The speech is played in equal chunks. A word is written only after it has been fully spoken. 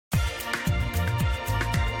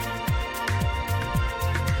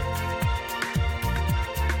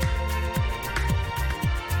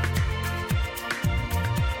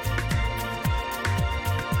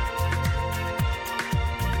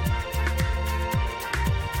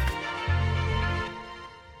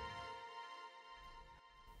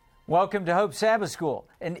Welcome to Hope Sabbath School,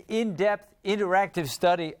 an in-depth, interactive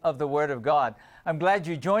study of the Word of God. I'm glad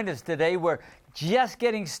you joined us today. We're just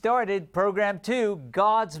getting started. Program 2,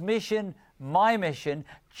 God's Mission, My Mission,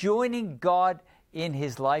 joining God in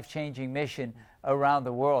His life-changing mission around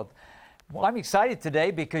the world. Well, I'm excited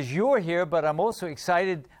today because you're here, but I'm also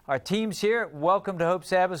excited our team's here. Welcome to Hope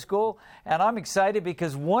Sabbath School. And I'm excited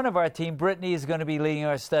because one of our team, Brittany, is going to be leading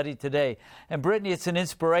our study today. And Brittany, it's an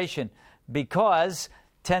inspiration because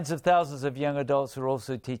tens of thousands of young adults are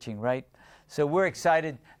also teaching, right? So we're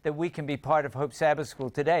excited that we can be part of Hope Sabbath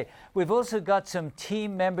School today. We've also got some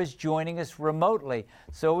team members joining us remotely.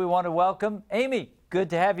 So we want to welcome Amy.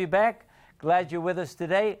 Good to have you back. Glad you're with us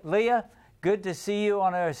today. Leah, good to see you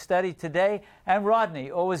on our study today. And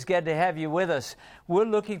Rodney, always good to have you with us. We're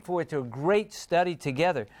looking forward to a great study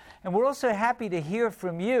together. And we're also happy to hear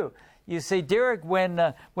from you. You say, Derek,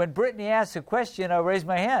 when Brittany asks a question, I'll raise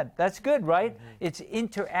my hand. That's good, right? Mm-hmm. It's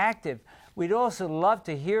interactive. We'd also love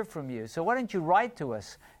to hear from you. So why don't you write to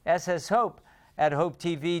us,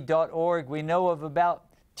 sshope@hopetv.org. We know of about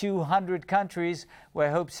 200 countries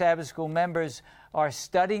where Hope Sabbath School members are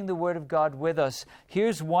studying the Word of God with us.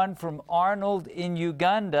 Here's one from Arnold in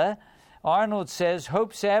Uganda. Arnold says,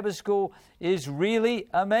 Hope Sabbath School is really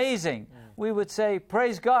amazing. We would say,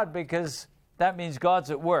 praise God, because that means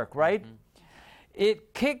God's at work, right? Mm-hmm.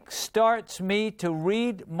 It kick-starts me to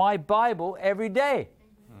read my Bible every day.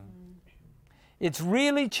 Mm-hmm. It's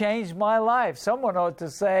really changed my life. Someone ought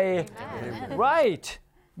to say, amen. Right.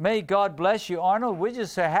 May God bless you, Arnold. We're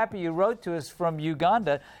just so happy you wrote to us from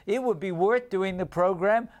Uganda. It would be worth doing the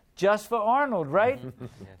program just for Arnold, right? Yes.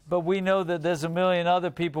 But we know that there's a million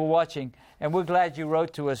other people watching, and we're glad you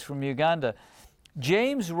wrote to us from Uganda.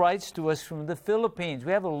 James writes to us from the Philippines.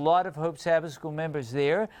 We have a lot of Hope Sabbath School members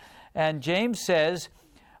there. And James says,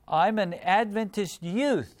 I'm an Adventist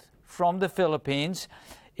youth from the Philippines.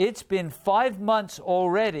 It's been 5 months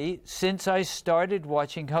already since I started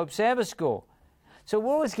watching Hope Sabbath School. So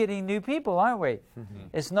we're always getting new people, aren't we? Mm-hmm.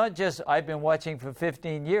 It's not just I've been watching for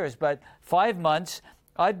 15 years, but 5 months.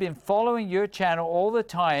 I've been following your channel all the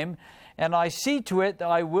time, and I see to it that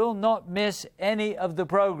I will not miss any of the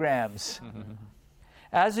programs.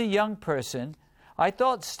 As a young person, I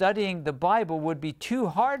thought studying the Bible would be too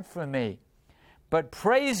hard for me. But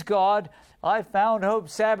praise God, I found Hope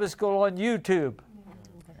Sabbath School on YouTube.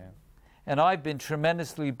 Okay. And I've been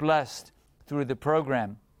tremendously blessed through the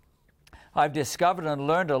program. I've discovered and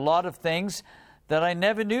learned a lot of things that I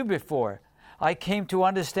never knew before. I came to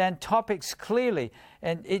understand topics clearly,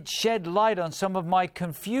 and it shed light on some of my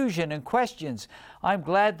confusion and questions. I'm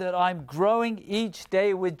glad that I'm growing each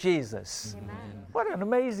day with Jesus. Amen. What an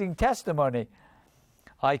amazing testimony.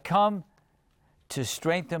 I come to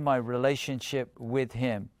strengthen my relationship with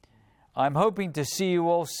Him. I'm hoping to see you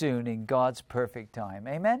all soon in God's perfect time.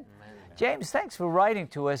 Amen? Amen. James, thanks for writing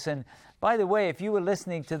to us. And by the way, if you were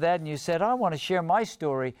listening to that and you said, I want to share my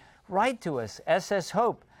story, write to us,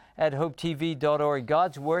 sshope@hopetv.org.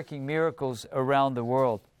 God's working miracles around the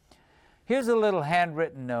world. Here's a little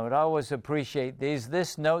handwritten note. I always appreciate these.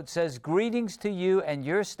 This note says, greetings to you and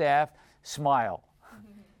your staff. Smile.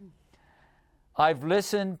 I've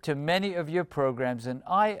listened to many of your programs and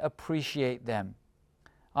I appreciate them.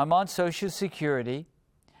 I'm on Social Security,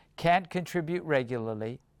 can't contribute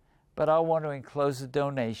regularly, but I want to enclose a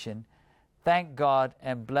donation. Thank God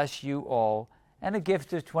and bless you all, and a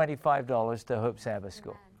gift of $25 to Hope Sabbath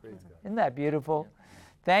School. Isn't that beautiful? Yeah.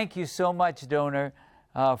 Thank you so much, donor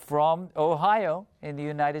from Ohio in the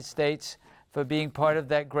United States, for being part of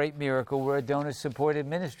that great miracle. We're a donor-supported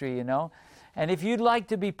ministry, you know. And if you'd like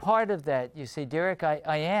to be part of that, you say, Derek, I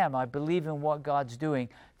am. I believe in what God's doing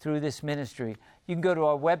through this ministry. You can go to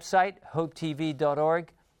our website,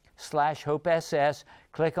 hopetv.org/HopeSS,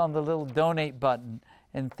 click on the little donate button,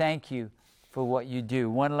 and thank you for what you do.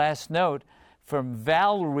 One last note from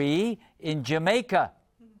Valerie in Jamaica.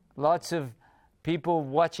 Lots of people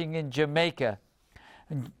watching in Jamaica.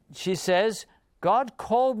 And she says, God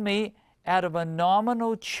called me out of a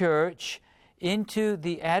nominal church into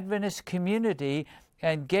the Adventist community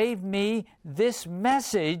and gave me this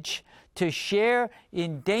message to share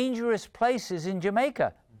in dangerous places in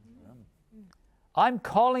Jamaica. I'm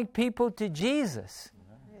calling people to Jesus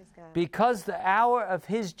because the hour of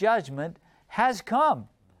His judgment has come.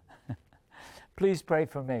 Please pray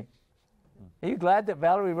for me. Are you glad that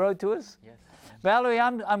Valerie wrote to us? Yes. Valerie,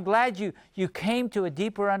 I'm glad you came to a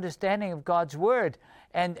deeper understanding of God's Word.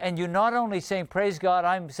 And you're not only saying, praise God,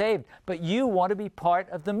 I'm saved, but you want to be part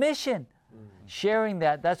of the mission. Sharing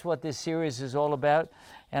that's what this series is all about.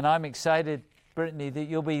 And I'm excited, Brittany, that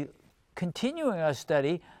you'll be continuing our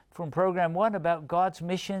study from Program 1 about God's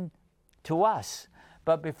mission to us.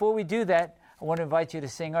 But before we do that, I want to invite you to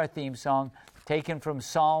sing our theme song, taken from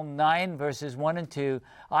Psalm 9, verses 1 and 2.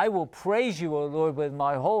 I will praise you, O Lord, with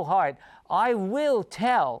my whole heart. I will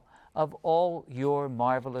tell of all your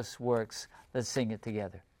marvelous works. Let's sing it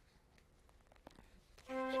together.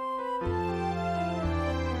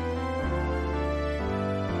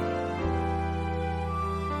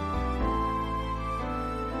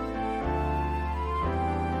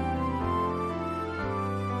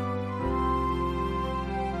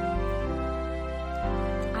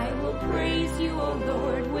 Praise you, O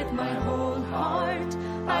Lord, with my whole heart.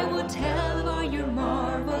 I will tell of all your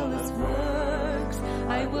marvelous works.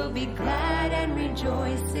 I will be glad and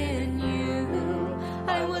rejoice in you.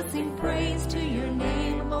 I will sing praise to your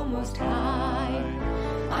name, O Most High.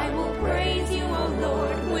 I will praise you, O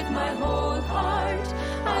Lord, with my whole heart.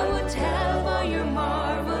 I will tell of all your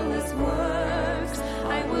marvelous works.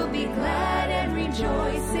 I will be glad and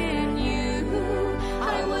rejoice in you.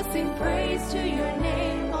 I will sing praise to your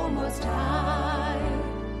name, O Most High.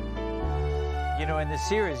 You know, in the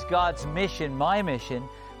series, God's Mission, My Mission,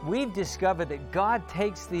 we've discovered that God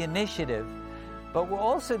takes the initiative, but we'll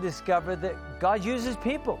also discover that God uses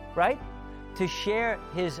people, right, to share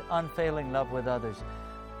his unfailing love with others.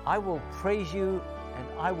 I will praise you and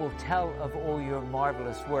I will tell of all your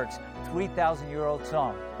marvelous works. 3,000-year-old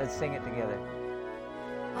song. Let's sing it together.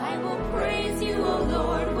 I will praise you, O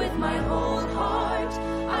Lord, with my whole heart.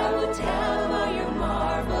 I will tell of all your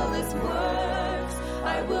marvelous works.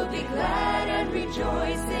 I will be glad and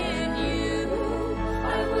rejoice in you.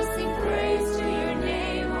 I will sing praise to your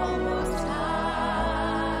name, O Most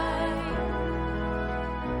High.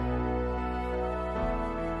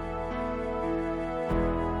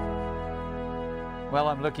 Well,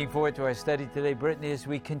 I'm looking forward to our study today, Brittany, as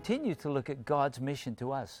we continue to look at God's mission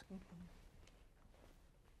to us.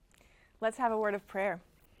 Let's have a word of prayer.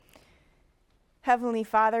 Heavenly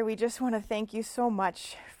Father, we just want to thank you so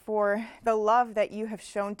much for the love that you have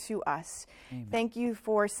shown to us. Amen. Thank you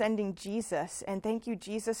for sending Jesus, and thank you,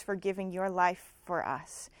 Jesus, for giving your life for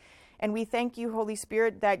us. And we thank you, Holy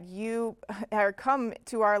Spirit, that you are come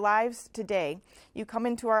to our lives today. You come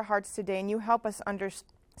into our hearts today, and you help us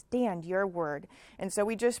understand your word. And so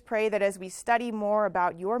we just pray that as we study more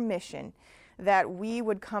about your mission, that we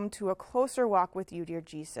would come to a closer walk with you, dear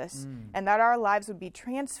Jesus, and that our lives would be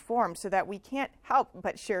transformed so that we can't help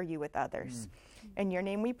but share you with others. In your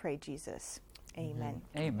name we pray, Jesus. Amen.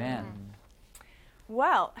 Amen.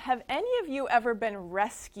 Well, have any of you ever been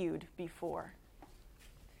rescued before?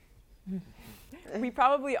 We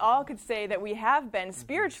probably all could say that we have been,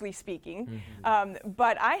 spiritually speaking,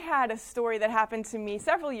 but I had a story that happened to me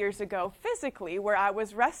several years ago physically where I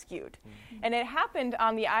was rescued. And it happened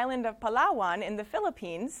on the island of Palawan in the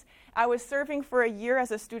Philippines. I was serving for a year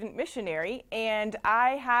as a student missionary, and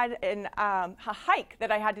I had a hike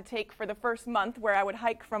that I had to take for the first month where I would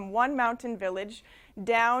hike from one mountain village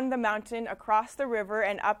down the mountain, across the river,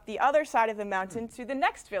 and up the other side of the mountain to the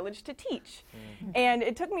next village to teach. And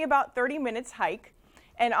it took me about 30 minutes hike.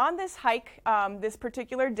 And on this hike, this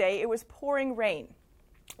particular day, it was pouring rain.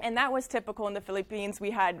 And that was typical in the Philippines.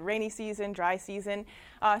 We had rainy season, dry season.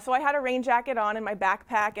 So I had a rain jacket on in my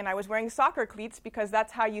backpack, and I was wearing soccer cleats because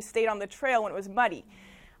that's how you stayed on the trail when it was muddy.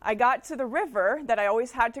 I got to the river that I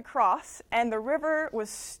always had to cross, and the river was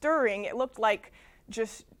stirring. It looked like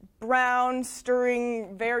just brown,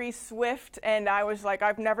 stirring, very swift, and I was like,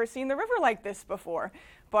 I've never seen the river like this before,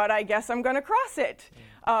 but I guess I'm going to cross it.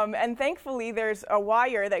 And thankfully, there's a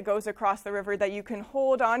wire that goes across the river that you can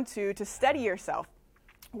hold on to steady yourself.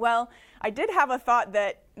 Well, I did have a thought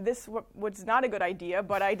that this was not a good idea,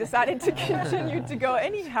 but I decided to continue to go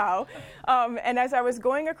anyhow. And as I was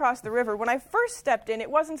going across the river, when I first stepped in, it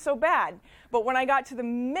wasn't so bad. But when I got to the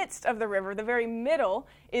midst of the river, the very middle,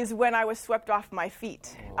 is when I was swept off my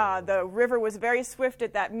feet. The river was very swift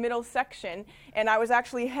at that middle section, and I was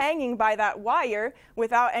actually hanging by that wire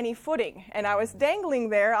without any footing. And I was dangling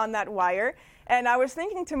there on that wire. And I was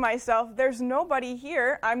thinking to myself, there's nobody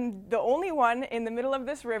here. I'm the only one in the middle of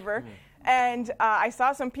this river. And I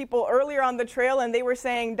saw some people earlier on the trail, and they were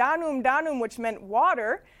saying, Danum, Danum, which meant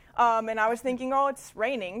water. And I was thinking, oh, it's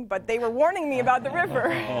raining. But they were warning me about the river.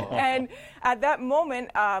 And at that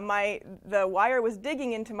moment, the wire was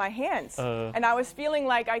digging into my hands. And I was feeling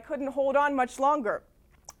like I couldn't hold on much longer.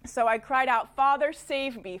 So I cried out, Father,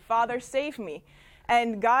 save me. Father, save me.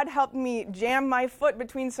 And God helped me jam my foot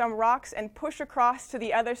between some rocks and push across to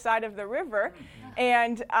the other side of the river.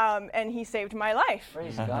 And he saved my life.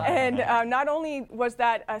 Praise God. And not only was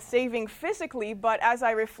that a saving physically, but as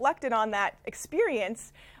I reflected on that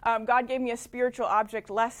experience, God gave me a spiritual object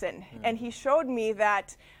lesson. And he showed me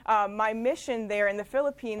that my mission there in the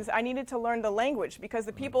Philippines, I needed to learn the language because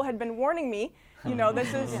the people had been warning me,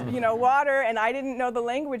 this is, water, and I didn't know the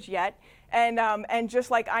language yet. And just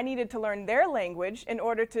like I needed to learn their language in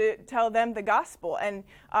order to tell them the gospel. And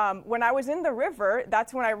when I was in the river,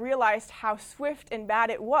 that's when I realized how swift and bad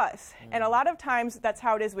it was. And a lot of times that's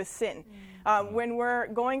how it is with sin. When we're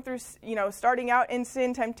going through, starting out in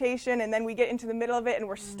sin, temptation, and then we get into the middle of it and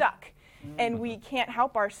we're stuck. And we can't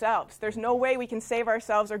help ourselves. There's no way we can save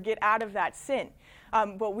ourselves or get out of that sin.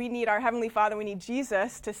 But we need our Heavenly Father, we need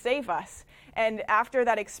Jesus to save us. And after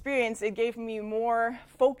that experience, it gave me more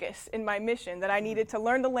focus in my mission, that I needed to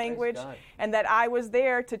learn the language and that I was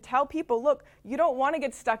there to tell people, look, you don't want to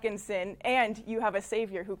get stuck in sin, and you have a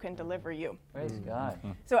Savior who can deliver you. Praise God.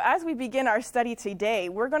 So as we begin our study today,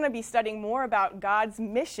 we're going to be studying more about God's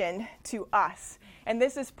mission to us. And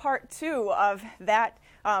this is part 2 of that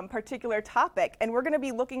particular topic. And we're going to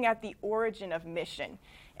be looking at the origin of mission.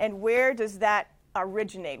 And where does that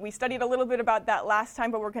originate? We studied a little bit about that last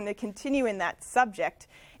time, but we're going to continue in that subject.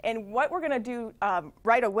 And what we're going to do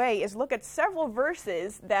right away is look at several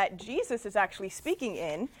verses that Jesus is actually speaking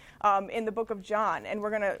in the book of John. And we're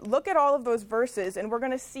going to look at all of those verses, and we're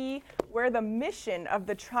going to see where the mission of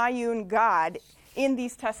the triune God in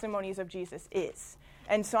these testimonies of Jesus is.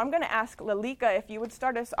 And so I'm going to ask Lalika if you would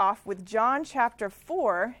start us off with John chapter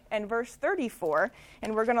 4 and verse 34,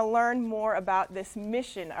 and we're going to learn more about this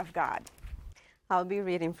mission of God. I'll be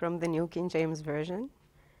reading from the New King James Version.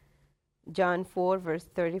 John 4, verse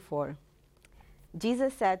 34.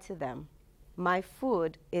 Jesus said to them, "My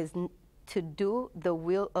food is to do the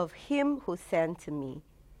will of him who sent me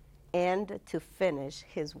and to finish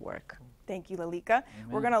his work." Thank you, Lalika.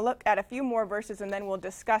 We're going to look at a few more verses and then we'll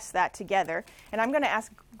discuss that together. And I'm going to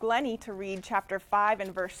ask Glennie to read chapter 5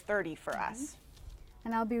 and verse 30 for us.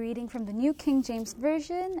 And I'll be reading from the New King James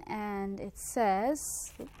Version, and it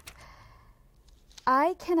says,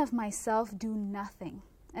 "I can of myself do nothing.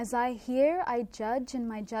 As I hear, I judge, and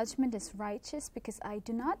my judgment is righteous, because I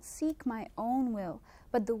do not seek my own will,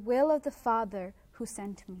 but the will of the Father who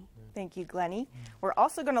sent me." Thank you, Glennie. We're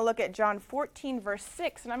also going to look at John 14, verse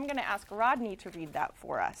 6, and I'm going to ask Rodney to read that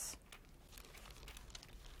for us.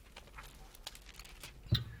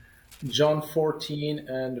 John 14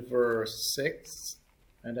 and verse 6,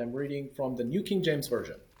 and I'm reading from the New King James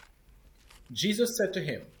Version. Jesus said to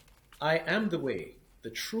him, "I am the way, the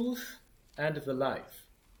truth, and the life.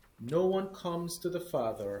 No one comes to the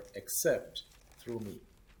Father except through me."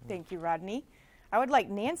 Thank you, Rodney. I would like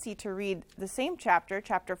Nancy to read the same chapter,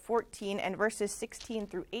 chapter 14, and verses 16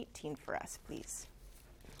 through 18 for us, please.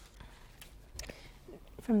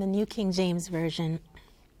 From the New King James Version.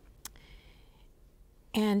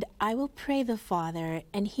 "And I will pray the Father,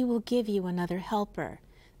 and he will give you another helper,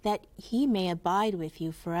 that he may abide with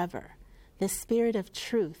you forever, the Spirit of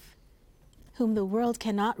truth, whom the world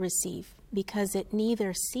cannot receive, because it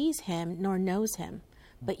neither sees him nor knows him.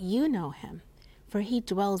 But you know him, for he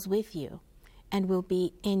dwells with you and will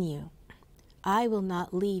be in you. I will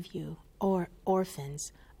not leave you or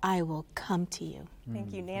orphans. I will come to you."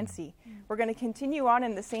 Thank you, Nancy. We're going to continue on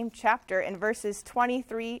in the same chapter in verses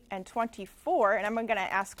 23 and 24, and I'm going to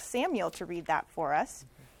ask Samuel to read that for us.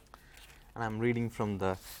 And I'm reading from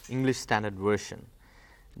the English Standard Version.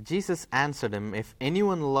 Jesus answered him, "If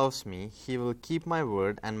anyone loves me, he will keep my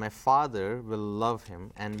word, and my Father will love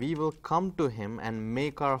him, and we will come to him and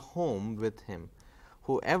make our home with him.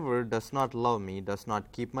 Whoever does not love me does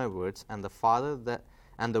not keep my words, and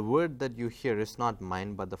the word that you hear is not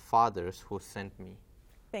mine, but the Father's who sent me."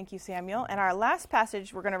 Thank you, Samuel. And our last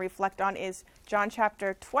passage we're going to reflect on is John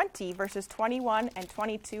chapter 20, verses 21 and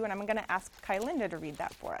 22, and I'm going to ask Kylinda to read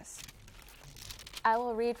that for us. I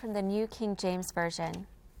will read from the New King James Version.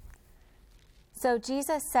 "So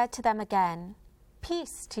Jesus said to them again,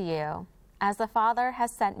 'Peace to you. As the Father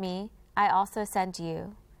has sent me, I also send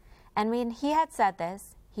you.' And when he had said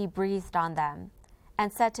this, he breathed on them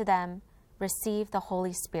and said to them, 'Receive the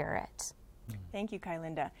Holy Spirit.'" Thank you,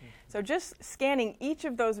 Kylinda. So just scanning each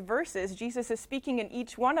of those verses, Jesus is speaking in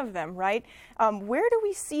each one of them, right? Where do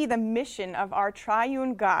we see the mission of our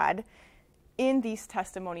triune God in these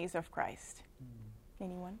testimonies of Christ?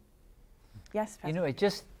 Anyone? Yes, Pastor. It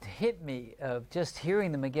just hit me, just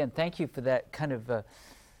hearing them again. Thank you for that kind of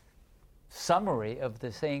summary of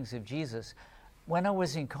the sayings of Jesus. When I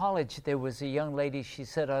was in college, there was a young lady, she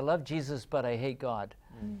said, "I love Jesus, but I hate God."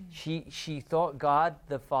 She thought God,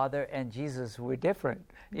 the Father, and Jesus were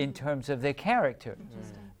different in terms of their character.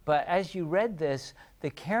 But as you read this, the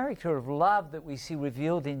character of love that we see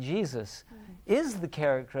revealed in Jesus is the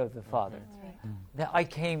character of the Father. That I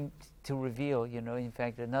came to reveal, in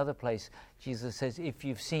fact, another place, Jesus says, if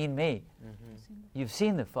you've seen me, you've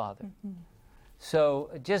seen the Father. So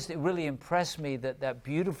it really impressed me that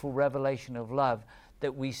beautiful revelation of love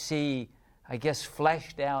that we see, I guess,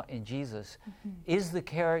 fleshed out in Jesus is the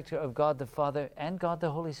character of God the Father and God the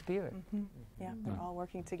Holy Spirit. Yeah, they're all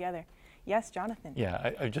working together. Yes, Jonathan.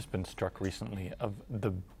 Yeah, I've just been struck recently of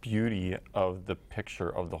the beauty of the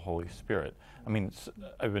picture of the Holy Spirit. I mean,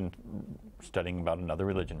 I've been studying about another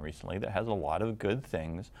religion recently that has a lot of good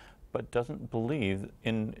things, but doesn't believe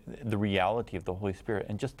in the reality of the Holy Spirit.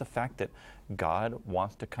 And just the fact that God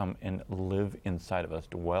wants to come and live inside of us,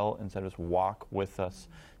 dwell inside of us, walk with us,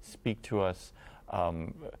 speak to us,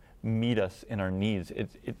 meet us in our needs. It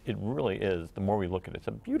really is, the more we look at it, it's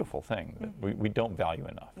a beautiful thing that we don't value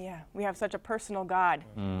enough. Yeah, we have such a personal God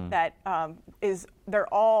that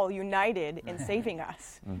they're all united in saving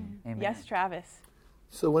us. Yes, Travis.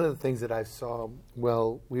 So one of the things that I saw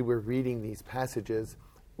while we were reading these passages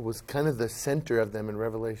was kind of the center of them in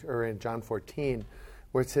Revelation, or in John 14,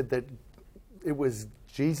 where it said that it was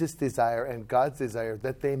Jesus' desire and God's desire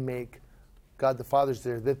that they make God the Father's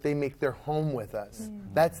there, that they make their home with us.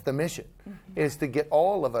 That's the mission, is to get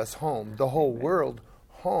all of us home, the whole world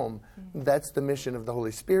home. That's the mission of the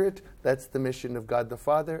Holy Spirit, that's the mission of God the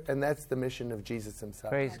Father, and that's the mission of Jesus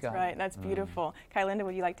himself. Praise God. That's right, that's beautiful. Kylinda,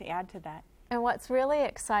 would you like to add to that? And what's really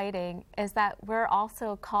exciting is that we're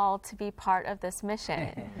also called to be part of this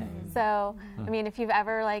mission. So, I mean, if you've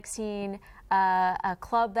ever seen a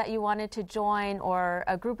club that you wanted to join, or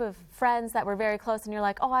a group of friends that were very close and you're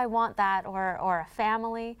like, oh, I want that, or a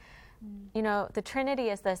family, the Trinity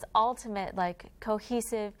is this ultimate,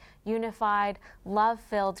 cohesive, unified,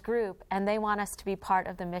 love-filled group, and they want us to be part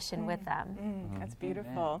of the mission with them. That's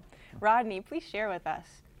beautiful. Rodney, please share with us.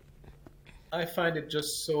 I find it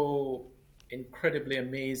just so incredibly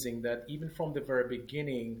amazing that even from the very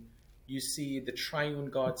beginning, you see the triune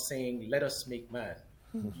God saying, let us make man.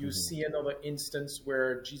 You see another instance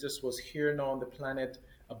where Jesus was here now on the planet,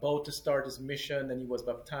 about to start his mission, and he was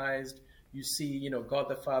baptized. You see, God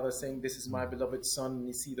the Father saying, this is my beloved Son, and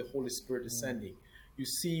you see the Holy Spirit descending. You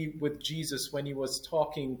see with Jesus, when he was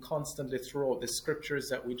talking constantly throughout the scriptures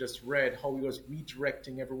that we just read, how he was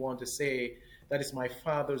redirecting everyone to say, that is my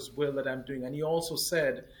Father's will that I'm doing. And he also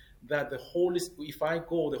said that if I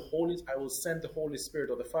go, I will send the Holy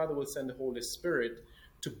Spirit, or the Father will send the Holy Spirit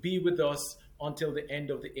to be with us until the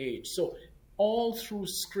end of the age. So all through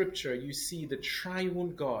Scripture, you see the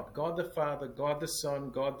triune God, God the Father, God the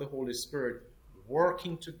Son, God the Holy Spirit,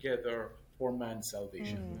 working together for man's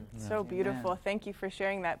salvation. So beautiful. Thank you for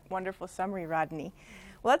sharing that wonderful summary, Rodney.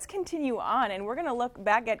 Well, let's continue on, and we're going to look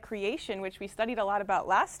back at creation, which we studied a lot about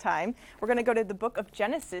last time. We're going to go to the book of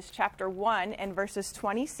Genesis, chapter 1, and verses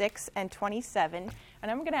 26 and 27,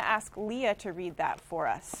 and I'm going to ask Leah to read that for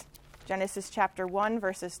us. Genesis chapter 1,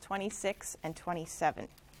 verses 26 and 27.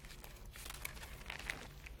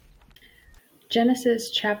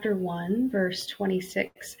 Genesis chapter 1, verse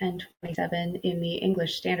 26 and 27 in the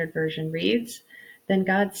English Standard Version reads, Then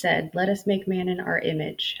God said, Let us make man in our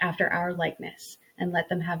image, after our likeness, and let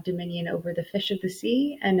them have dominion over the fish of the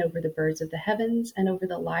sea, and over the birds of the heavens, and over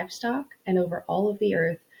the livestock, and over all of the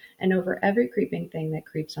earth, and over every creeping thing that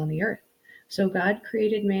creeps on the earth. So God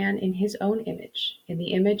created man in his own image. In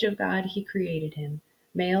the image of God he created him.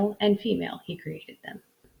 Male and female he created them.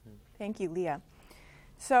 Thank you, Leah.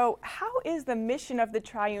 So how is the mission of the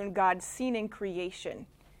triune God seen in creation?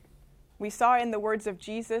 We saw in the words of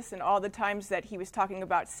Jesus and all the times that he was talking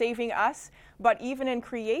about saving us, but even in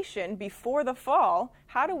creation, before the fall,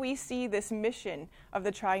 how do we see this mission of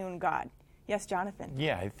the triune God? Yes, Jonathan.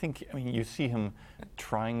 Yeah, I mean, you see him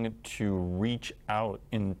trying to reach out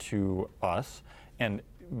into us and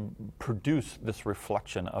produce this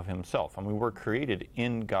reflection of himself. I mean, we're created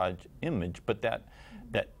in God's image, but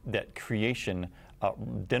that creation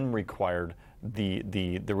then required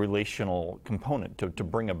the relational component to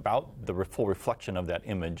bring about the full reflection of that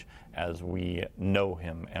image as we know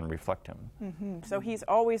him and reflect him. So he's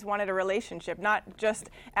always wanted a relationship, not just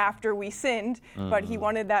after we sinned, but he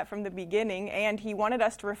wanted that from the beginning, and he wanted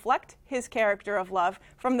us to reflect his character of love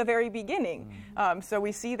from the very beginning. So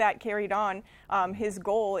we see that carried on. His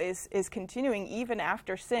goal is continuing even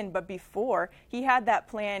after sin, but before, he had that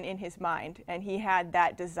plan in his mind, and he had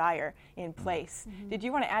that desire in place. Did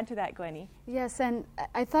you want to add to that, Glennie? Yes, and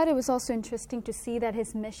I thought it was also interesting to see that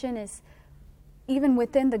his mission is even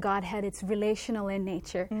within the Godhead, it's relational in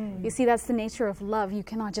nature. You see, that's the nature of love. You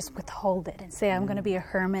cannot just withhold it and say, I'm going to be a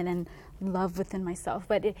hermit and love within myself.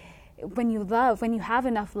 But when you love, when you have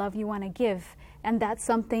enough love, you want to give. And that's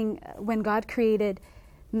something, when God created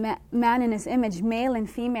man in his image, male and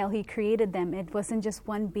female, he created them. It wasn't just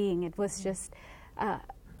one being. It was just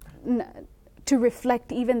to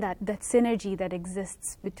reflect even that synergy that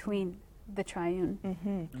exists between the triune.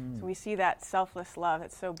 So we see that selfless love.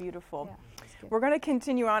 It's so beautiful. Yeah, We're going to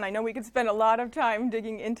continue on. I know we could spend a lot of time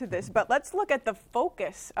digging into this, but let's look at the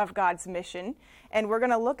focus of God's mission, and we're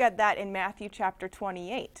going to look at that in Matthew chapter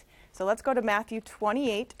 28. So let's go to Matthew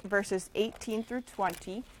 28, verses 18 through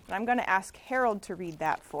 20, and I'm going to ask Harold to read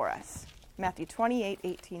that for us. Matthew 28,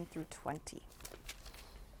 18 through 20.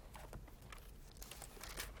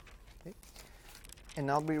 And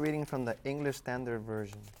I'll be reading from the English Standard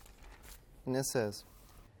Version. And it says,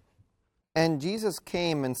 "And Jesus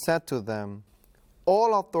came and said to them,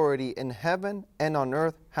 'All authority in heaven and on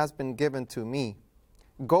earth has been given to me.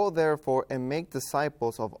 Go therefore and make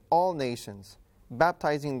disciples of all nations,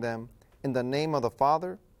 baptizing them in the name of the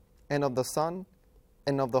Father and of the Son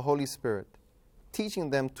and of the Holy Spirit, teaching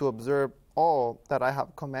them to observe all that I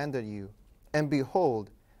have commanded you. And behold,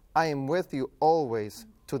 I am with you always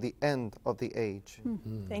to the end of the age.'"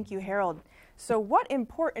 Thank you, Harold. So what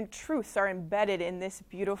important truths are embedded in this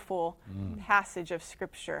beautiful passage of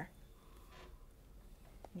Scripture?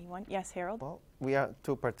 Anyone? Yes, Harold? Well, we are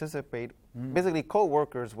to participate, basically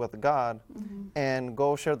co-workers with God, and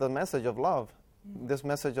go share the message of love, this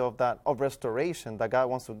message of restoration that God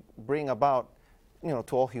wants to bring about,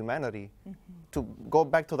 to all humanity, to go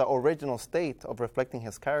back to the original state of reflecting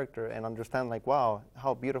His character and understand, wow,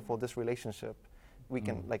 how beautiful this relationship we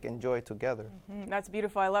can enjoy together. That's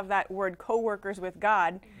beautiful. I love that word, co-workers with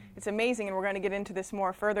God. It's amazing, and we're going to get into this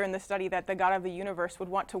more further in the study, that the God of the universe would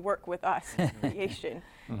want to work with us in creation.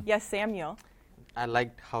 Yes, Samuel? I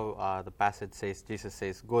liked how the passage says, Jesus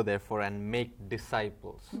says, "Go therefore and make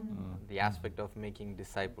disciples." The aspect of making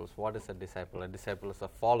disciples. What is a disciple? A disciple is a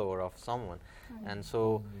follower of someone. And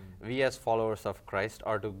so we as followers of Christ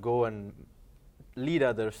are to go and lead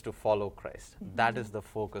others to follow Christ. That is the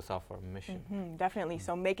focus of our mission. Definitely.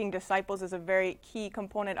 So making disciples is a very key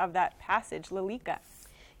component of that passage. Lalika?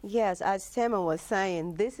 Yes, as Samuel was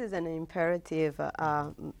saying, this is an imperative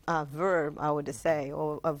verb, I would say,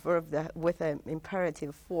 or a verb with an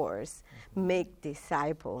imperative force, make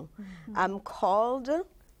disciple. I'm called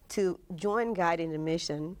to join God in the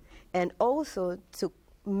mission and also to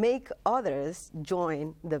make others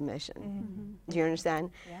join the mission. Do you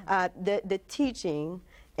understand? Yeah. The teaching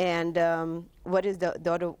and what is the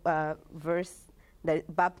other verse? The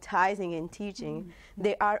baptizing and teaching,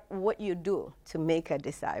 they are what you do to make a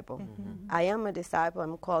disciple. I am a disciple.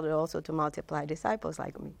 I'm called also to multiply disciples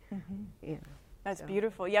like me. That's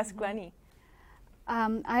beautiful. Yes, Glennie?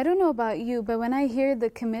 I don't know about you, but when I hear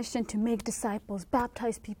the commission to make disciples,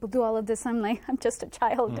 baptize people, do all of this, I'm like, I'm just a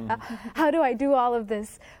child. How do I do all of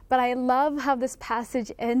this? But I love how this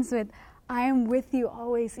passage ends with, I am with you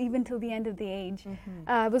always, even till the end of the age.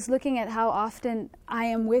 I was looking at how often I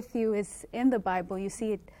am with you is in the Bible. You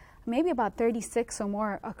see it maybe about 36 or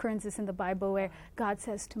more occurrences in the Bible where God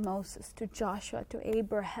says to Moses, to Joshua, to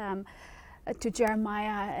Abraham, to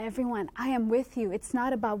Jeremiah, everyone, I am with you. It's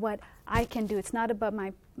not about what I can do. It's not about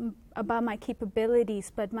my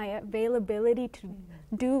capabilities, but my availability to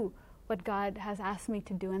do what God has asked me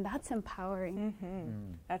to do, and that's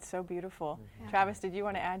empowering. That's so beautiful. Travis, did you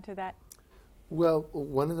want to add to that? Well,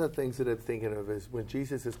 one of the things that I'm thinking of is when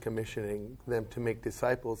Jesus is commissioning them to make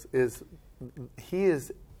disciples, is He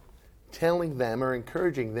is telling them or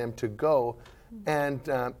encouraging them to go and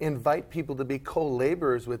invite people to be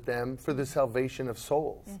co-laborers with them for the salvation of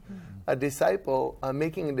souls. A disciple,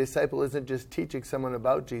 making a disciple isn't just teaching someone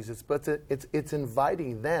about Jesus, but it's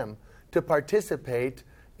inviting them to participate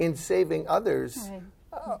in saving others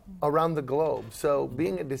around the globe. So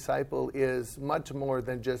being a disciple is much more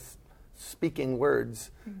than just speaking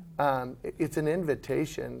words. It's an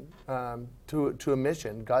invitation to a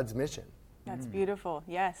mission, God's mission. That's beautiful,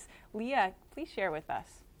 yes. Leah, please share with us.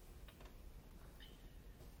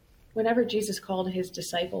 Whenever Jesus called his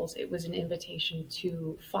disciples, it was an invitation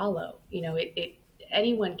to follow.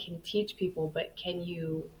 Anyone can teach people, but can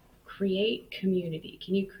you create community?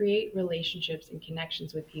 Can you create relationships and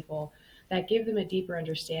connections with people that give them a deeper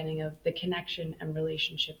understanding of the connection and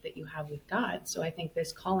relationship that you have with God? So I think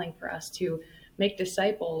this calling for us to make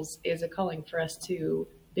disciples is a calling for us to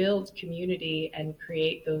build community and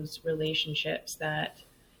create those relationships that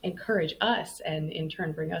encourage us and in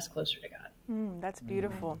turn bring us closer to God. That's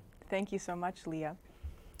beautiful. Thank you so much, Leah.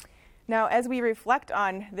 Now, as we reflect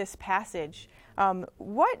on this passage,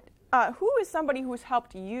 who is somebody who's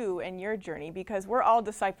helped you in your journey? Because we're all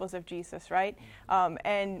disciples of Jesus, right?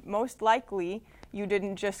 And most likely, you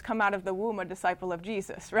didn't just come out of the womb a disciple of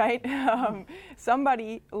Jesus, right?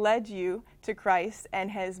 Somebody led you to Christ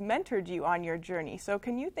and has mentored you on your journey. So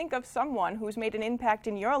can you think of someone who's made an impact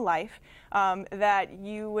in your life that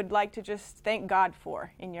you would like to just thank God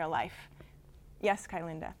for in your life? Yes,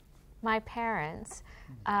 Kylinda. My parents.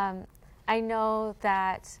 I know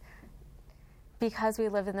that because we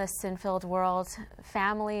live in this sin-filled world,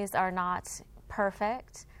 families are not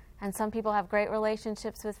perfect, and some people have great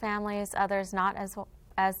relationships with families, others not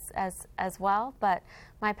as well. But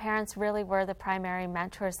my parents really were the primary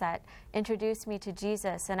mentors that introduced me to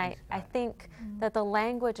Jesus, and I think that the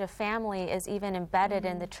language of family is even embedded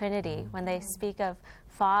in the Trinity when they speak of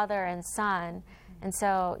Father and Son. And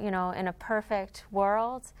so, in a perfect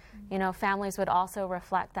world, families would also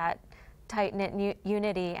reflect that tight-knit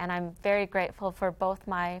unity, and I'm very grateful for both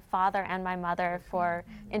my father and my mother for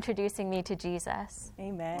introducing me to Jesus.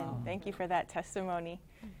 Amen. Wow. Thank you for that testimony.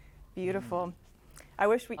 Beautiful. I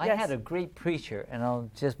had a great preacher, and I'll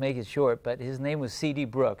just make it short, but his name was C.D.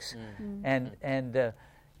 Brooks, and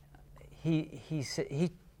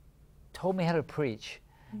he told me how to preach,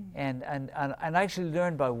 and I actually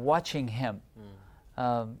learned by watching him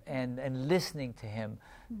and listening to him.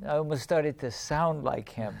 I almost started to sound like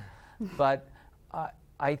him. But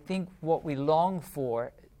I think what we long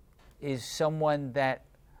for is someone that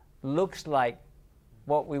looks like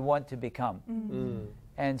what we want to become.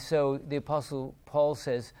 And so the Apostle Paul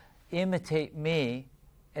says, imitate me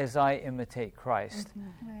as I imitate Christ.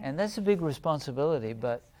 Right. And that's a big responsibility,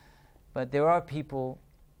 but there are people,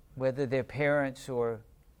 whether they're parents or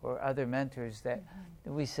other mentors, that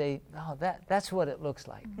we say, oh, that's what it looks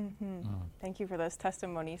like. Thank you for those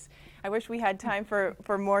testimonies. I wish we had time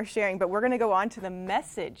for more sharing, but we're going to go on to the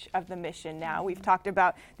message of the mission now. We've talked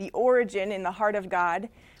about the origin in the heart of God.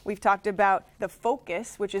 We've talked about the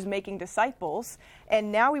focus, which is making disciples.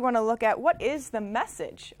 And now we want to look at what is the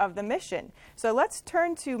message of the mission. So let's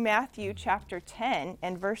turn to Matthew chapter 10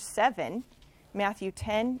 and verse 7. Matthew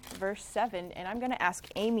 10, verse 7. And I'm going to ask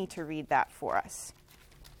Amy to read that for us.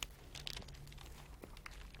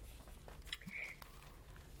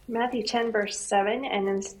 Matthew 10, verse 7, and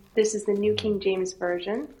then this is the New King James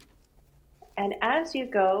Version. And as you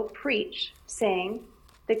go, preach, saying,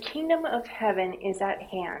 the kingdom of heaven is at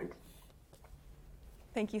hand.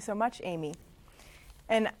 Thank you so much, Amy.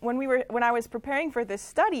 And when I was preparing for this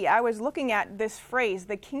study, I was looking at this phrase,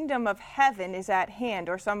 the kingdom of heaven is at hand,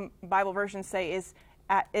 or some Bible versions say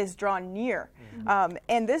is drawn near.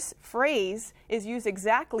 And this phrase is used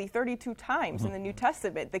exactly 32 times in the New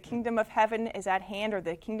Testament. The kingdom of heaven is at hand, or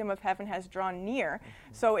the kingdom of heaven has drawn near.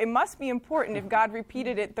 So it must be important if God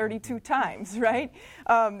repeated it 32 times, right?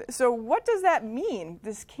 So what does that mean?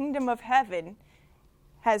 This kingdom of heaven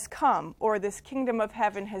has come, or this kingdom of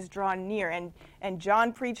heaven has drawn near. And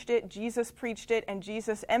John preached it, Jesus preached it, and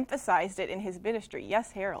Jesus emphasized it in his ministry.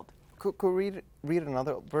 Yes, Harold? Could read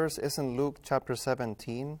another verse? It's in Luke chapter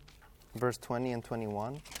 17, verse 20 and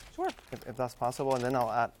 21. Sure. If that's possible, and then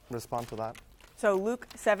I'll respond to that. So Luke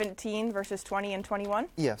 17, verses 20 and 21?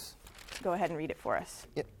 Yes. Go ahead and read it for us.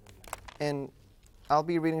 Yeah. And I'll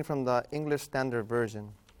be reading from the English Standard Version.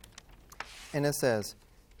 And it says,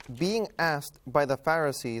 being asked by the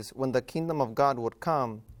Pharisees when the kingdom of God would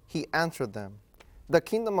come, he answered them, the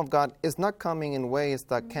kingdom of God is not coming in ways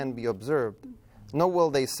that can be observed. Nor will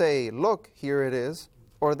they say, look, here it is,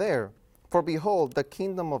 or there. For behold, the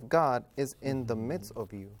kingdom of God is in the midst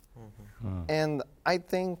of you. And I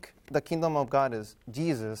think the kingdom of God is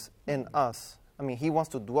Jesus in us. I mean, he wants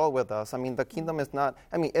to dwell with us. I mean, the kingdom is not,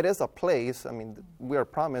 it is a place. I mean, we are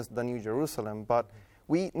promised the New Jerusalem, but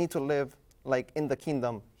we need to live like in the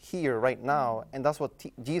kingdom here, right now. And that's what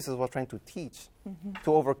Jesus was trying to teach,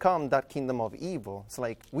 to overcome that kingdom of evil. It's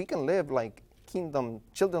like we can live like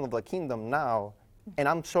children of the kingdom now, and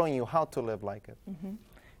I'm showing you how to live like it.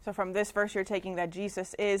 So from this verse, you're taking that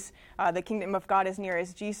Jesus is, the kingdom of God is near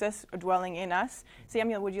as Jesus dwelling in us.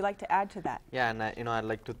 Samuel, would you like to add to that? Yeah, and I'd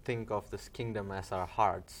like to think of this kingdom as our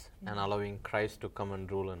hearts and allowing Christ to come and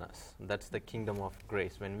rule in us. That's the kingdom of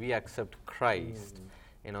grace. When we accept Christ,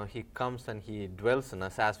 he comes and he dwells in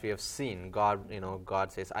us, as we have seen.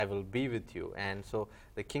 God says, I will be with you. And so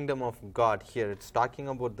the kingdom of God here, it's talking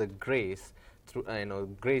about the grace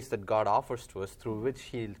through grace that God offers to us, through which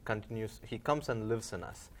He comes and lives in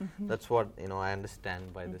us. That's what I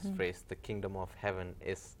understand by this phrase: the kingdom of heaven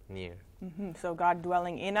is near. So God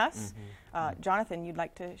dwelling in us. Jonathan, you'd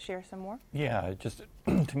like to share some more? Yeah, just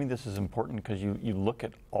to me this is important because you look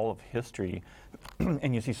at all of history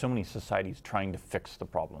and you see so many societies trying to fix the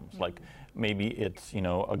problems. Like maybe it's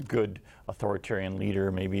a good authoritarian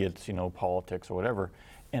leader, maybe it's politics or whatever.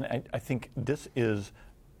 And I think this is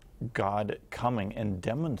God coming and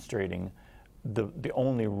demonstrating the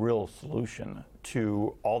only real solution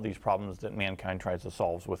to all these problems that mankind tries to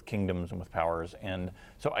solve with kingdoms and with powers. And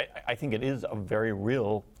so I think it is a very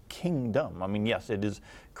real kingdom. I mean, yes, it is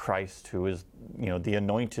Christ who is, the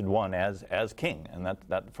anointed one as king. And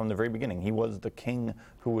that from the very beginning, he was the king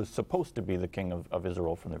who was supposed to be the king of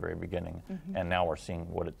Israel from the very beginning. And now we're seeing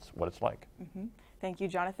what it's like. Thank you,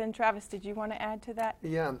 Jonathan. Travis, did you want to add to that?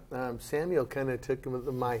 Yeah, Samuel kind of took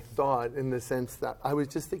my thought in the sense that I was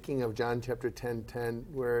just thinking of John chapter 10:10,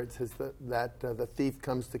 where it says that the thief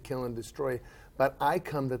comes to kill and destroy, but I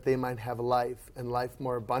come that they might have life and life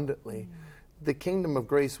more abundantly. The kingdom of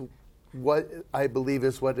grace, what I believe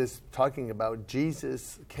is what is talking about.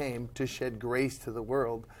 Jesus came to shed grace to the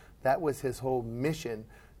world. That was his whole mission,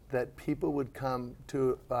 that people would come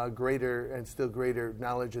to greater and still greater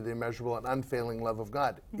knowledge of the immeasurable and unfailing love of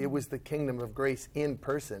God. It was the kingdom of grace in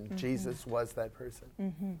person. Jesus was that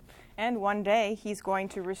person. And one day he's going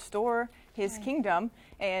to restore his kingdom,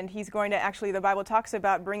 and he's going to actually, the Bible talks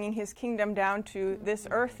about bringing his kingdom down to this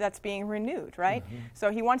earth that's being renewed, right?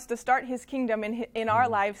 So he wants to start his kingdom in our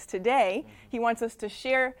lives today. He wants us to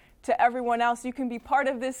share to everyone else, you can be part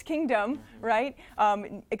of this kingdom, right?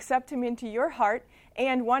 Accept him into your heart.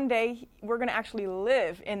 And one day, we're going to actually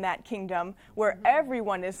live in that kingdom where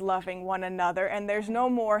everyone is loving one another, and there's no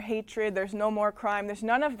more hatred, there's no more crime, there's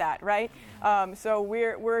none of that, right? So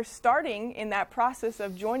we're starting in that process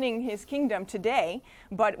of joining his kingdom today,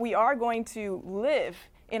 but we are going to live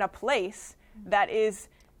in a place that is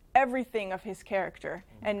everything of his character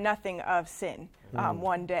and nothing of sin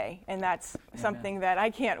one day. And that's something that I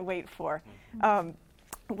can't wait for.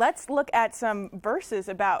 Let's look at some verses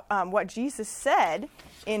about what Jesus said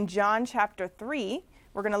in John chapter 3.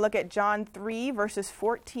 We're going to look at John 3, verses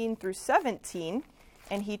 14 through 17,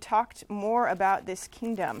 and he talked more about this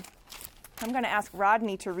kingdom. I'm going to ask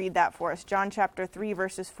Rodney to read that for us, John chapter 3,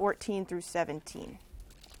 verses 14 through 17.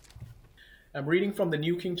 I'm reading from the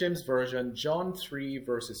New King James Version, John 3,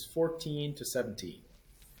 verses 14 to 17.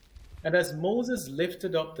 And as Moses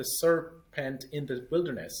lifted up the serpent in the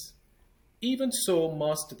wilderness, even so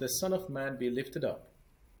must the Son of Man be lifted up,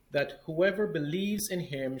 that whoever believes in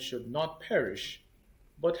him should not perish,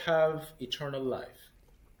 but have eternal life.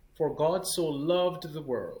 For God so loved the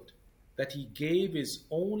world, that he gave his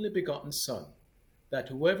only begotten Son, that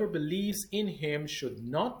whoever believes in him should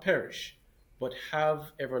not perish, but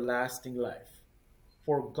have everlasting life.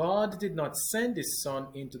 For God did not send his Son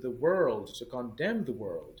into the world to condemn the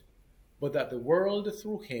world, but that the world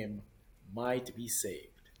through him might be saved.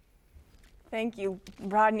 Thank you,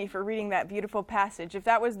 Rodney, for reading that beautiful passage. If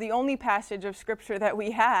that was the only passage of Scripture that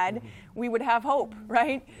we had, we would have hope,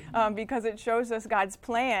 right? Because it shows us God's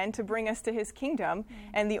plan to bring us to his kingdom.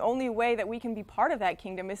 And the only way that we can be part of that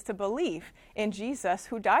kingdom is to believe in Jesus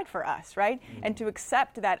who died for us, right? And to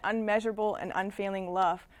accept that unmeasurable and unfailing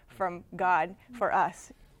love from God for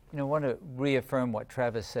us. I want to reaffirm what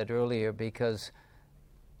Travis said earlier, because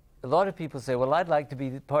a lot of people say, well, I'd like to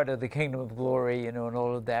be part of the kingdom of glory, and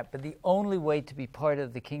all of that. But the only way to be part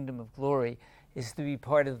of the kingdom of glory is to be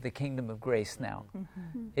part of the kingdom of grace now.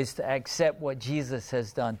 Is to accept what Jesus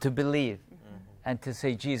has done, to believe, and to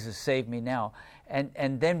say, Jesus, save me now.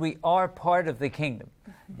 And then we are part of the kingdom.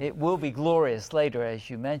 It will be glorious later,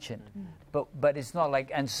 as you mentioned. But it's not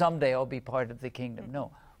like, and someday I'll be part of the kingdom.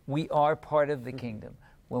 No, we are part of the kingdom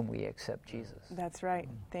when we accept Jesus. That's right.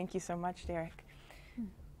 Thank you so much, Derek.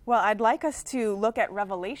 Well, I'd like us to look at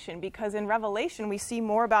Revelation, because in Revelation we see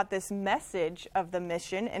more about this message of the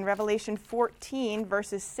mission. In Revelation 14,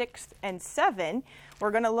 verses 6 and 7, we're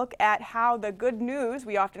going to look at how the good news,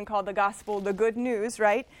 we often call the gospel the good news,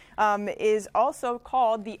 right, is also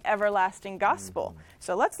called the everlasting gospel.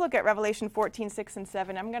 So let's look at Revelation 14, 6 and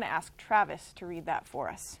 7. I'm going to ask Travis to read that for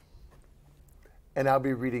us. And I'll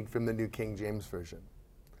be reading from the New King James Version.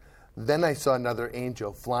 Then I saw another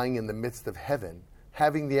angel flying in the midst of heaven,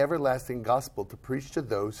 having the everlasting gospel to preach to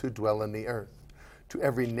those who dwell on the earth, to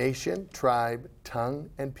every nation, tribe, tongue,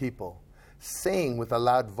 and people, saying with a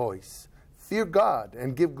loud voice, Fear God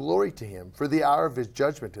and give glory to him, for the hour of his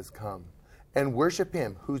judgment has come, and worship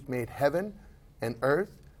him who's made heaven and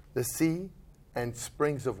earth, the sea, and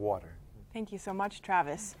springs of water. Thank you so much,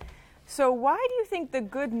 Travis. So why do you think the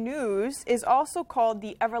good news is also called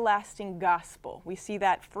the everlasting gospel? We see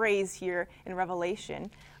that phrase here in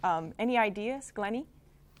Revelation. Any ideas, Glennie?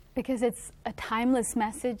 Because it's a timeless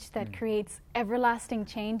message that creates everlasting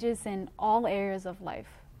changes in all areas of life.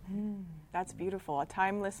 That's beautiful. A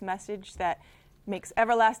timeless message that makes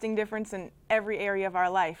everlasting difference in every area of our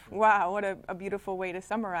life. Wow, what a beautiful way to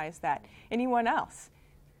summarize that. Anyone else?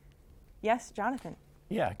 Yes, Jonathan.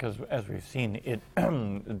 Yeah, because as we've seen, it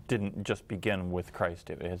didn't just begin with Christ.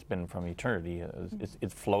 It has been from eternity.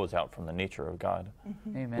 It flows out from the nature of God,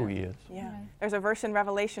 who He is. Yeah. There's a verse in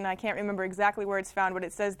Revelation, I can't remember exactly where it's found, but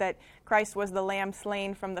it says that Christ was the Lamb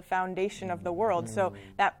slain from the foundation of the world. So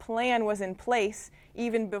that plan was in place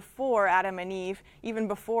even before Adam and Eve, even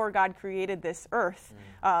before God created this earth,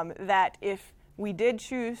 that if we did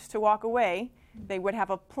choose to walk away, they would have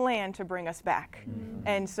a plan to bring us back.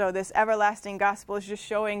 And so this everlasting gospel is just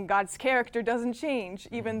showing God's character doesn't change.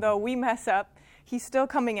 Even though we mess up, He's still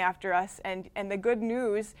coming after us. And the good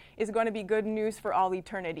news is going to be good news for all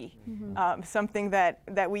eternity. Something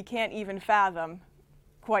that we can't even fathom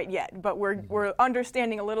quite yet. But we're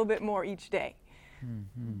understanding a little bit more each day.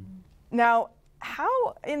 Now,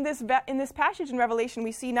 how in this passage in Revelation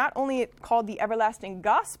we see not only it called the everlasting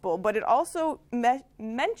gospel, but it also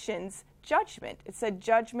mentions judgment. It said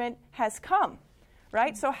judgment has come,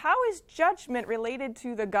 right? So how is judgment related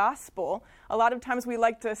to the gospel? A lot of times we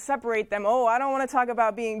like to separate them. Oh, I don't want to talk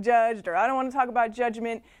about being judged, or I don't want to talk about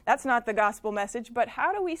judgment. That's not the gospel message. But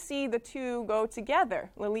how do we see the two go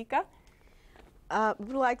together? Lilika?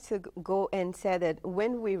 We'd like to go and say that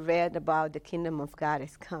when we read about the kingdom of God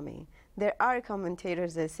is coming, there are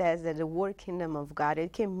commentators that says that the word kingdom of God,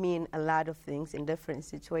 it can mean a lot of things in different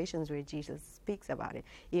situations where Jesus speaks about it.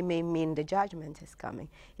 It may mean the judgment is coming.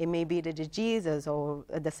 It may be that the Jesus or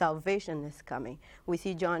the salvation is coming. We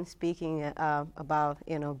see John speaking about,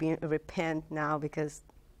 repent now, because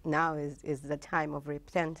now is the time of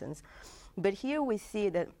repentance. But here we see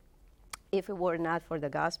that if it were not for the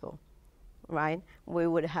gospel, right, we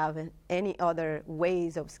would have any other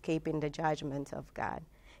ways of escaping the judgment of God.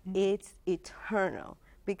 It's eternal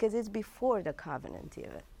because it's before the covenant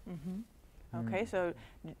even. Okay, so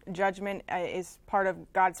judgment is part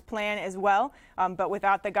of God's plan as well, but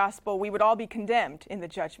without the gospel, we would all be condemned in the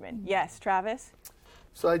judgment. Yes, Travis?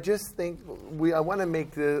 So I just think I want to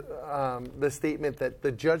make the statement that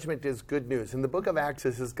the judgment is good news. In the book of Acts,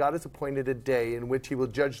 it says God has appointed a day in which He will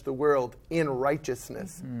judge the world in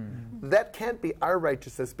righteousness. That can't be our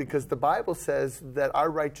righteousness because the Bible says that our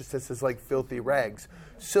righteousness is like filthy rags.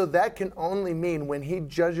 So that can only mean when He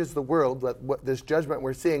judges the world, what this judgment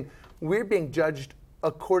we're seeing, we're being judged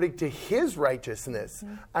according to His righteousness.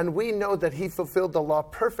 And we know that He fulfilled the law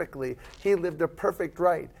perfectly. He lived a perfect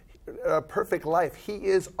life. He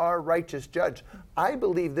is our righteous judge. I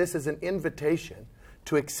believe this is an invitation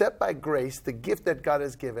to accept by grace the gift that God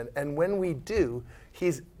has given. And when we do,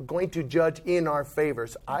 He's going to judge in our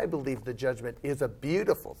favors. I believe the judgment is a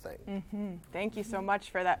beautiful thing. Thank you so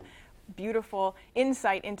much for that beautiful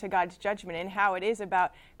insight into God's judgment and how it is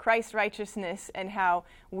about Christ's righteousness and how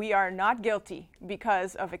we are not guilty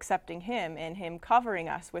because of accepting Him and Him covering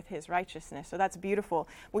us with His righteousness. So that's beautiful.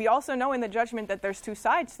 We also know in the judgment that there's two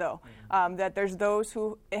sides, though, that there's those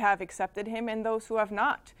who have accepted Him and those who have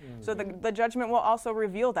not. So the judgment will also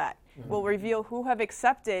reveal that. Will reveal who have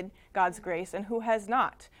accepted God's grace and who has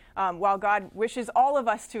not. While God wishes all of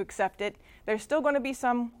us to accept it, there's still going to be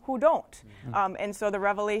some who don't. And so the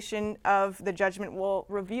revelation of the judgment will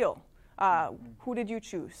reveal who did you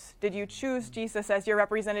choose? Did you choose Jesus as your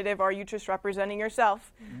representative, or are you just representing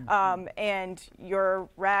yourself? And your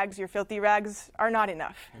rags, your filthy rags, are not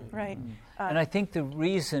enough, right? And I think the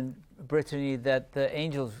reason, Brittany, that the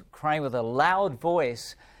angel's crying with a loud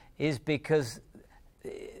voice is because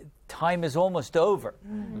time is almost over,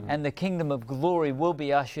 and the kingdom of glory will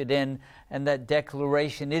be ushered in, and that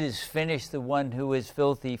declaration, it is finished, the one who is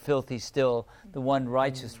filthy, filthy still, the one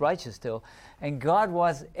righteous, righteous still. And God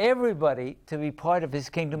wants everybody to be part of His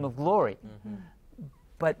kingdom of glory.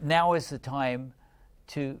 But now is the time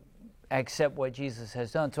to accept what Jesus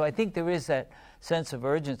has done. So I think there is that sense of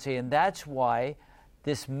urgency, and that's why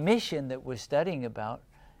this mission that we're studying about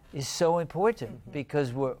is so important,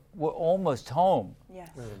 because we're almost home. Yes.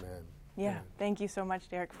 Amen. Yeah, thank you so much,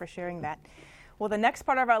 Derek, for sharing that. Well, the next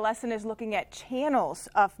part of our lesson is looking at channels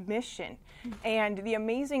of mission. And the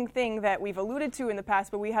amazing thing that we've alluded to in the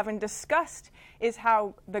past, but we haven't discussed, is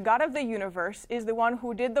how the God of the universe is the one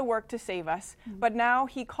who did the work to save us, but now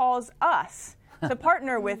He calls us to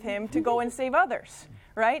partner with Him to go and save others.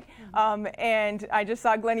 Right? And I just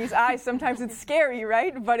saw Glennie's eyes. Sometimes it's scary,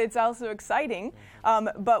 right? But it's also exciting.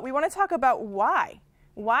 But we want to talk about why.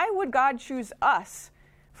 Why would God choose us,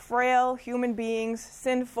 frail human beings,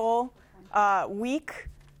 sinful, weak,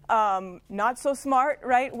 not so smart,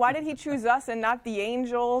 right? Why did he choose us and not the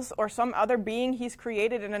angels or some other being he's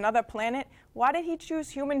created in another planet? Why did he choose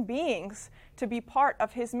human beings to be part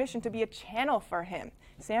of his mission, to be a channel for him?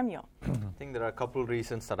 Samuel. I think there are a couple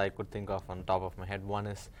reasons that I could think of on top of my head. One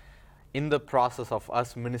is, in the process of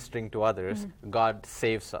us ministering to others, God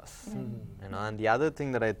saves us. You know, and the other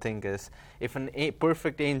thing that I think is, if a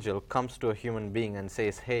perfect angel comes to a human being and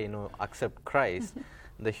says, hey, accept Christ,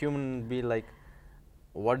 the human will be like,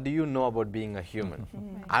 what do you know about being a human?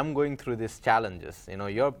 I'm going through these challenges.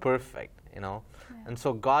 You're perfect. And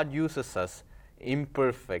so God uses us,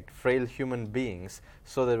 imperfect, frail human beings,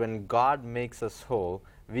 so that when God makes us whole,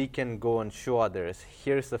 we can go and show others,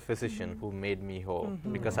 here's the physician who made me whole,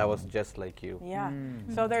 because I was just like you. Yeah.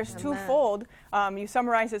 So there's twofold. You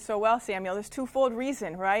summarized it so well, Samuel. There's twofold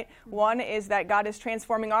reason, right? One is that God is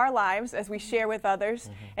transforming our lives as we share with others.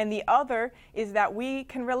 And the other is that we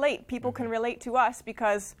can relate. People can relate to us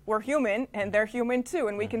because we're human and they're human too.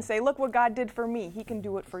 And we can say, look what God did for me. He can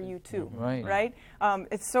do it for you too. Right?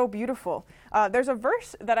 It's so beautiful. There's a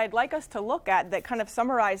verse that I'd like us to look at that kind of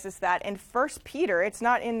summarizes that in 1 Peter. It's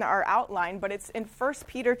not in our outline, but it's in 1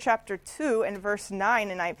 Peter chapter 2 and verse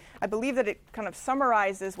 9, and I believe that it kind of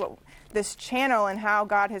summarizes what this channel and how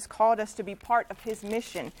God has called us to be part of his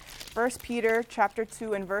mission. 1 Peter chapter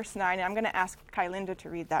 2 and verse 9, and I'm going to ask Kylinda to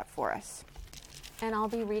read that for us. And I'll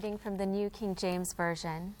be reading from the New King James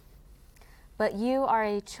Version. But you are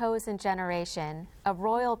a chosen generation, a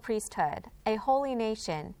royal priesthood, a holy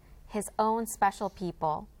nation, his own special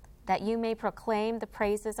people, that you may proclaim the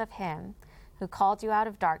praises of him who called you out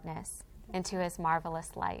of darkness into his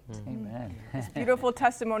marvelous light. Amen. This beautiful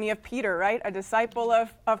testimony of Peter, right? A disciple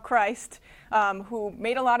of Christ who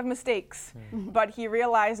made a lot of mistakes, but he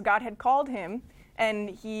realized God had called him,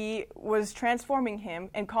 and he was transforming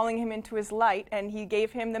him and calling him into his light, and he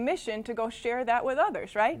gave him the mission to go share that with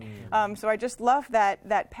others, right? So I just love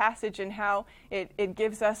that passage and how it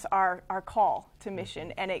gives us our call to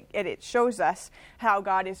mission, and it shows us how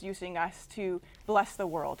God is using us to bless the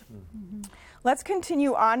world. Let's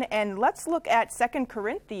continue on, and let's look at 2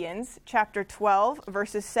 Corinthians chapter 12,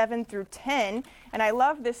 verses 7 through 10. And I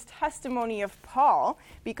love this testimony of Paul,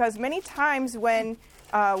 because many times when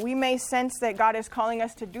we may sense that God is calling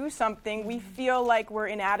us to do something, we feel like we're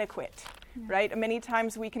inadequate, right? Many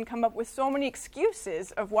times we can come up with so many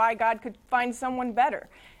excuses of why God could find someone better.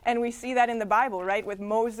 And we see that in the Bible, right? With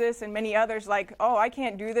Moses and many others, like, oh, I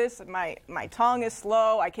can't do this. My tongue is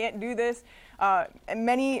slow. I can't do this. And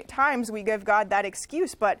many times we give God that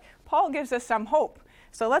excuse, but Paul gives us some hope.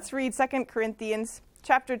 So let's read 2 Corinthians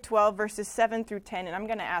chapter 12, verses 7 through 10. And I'm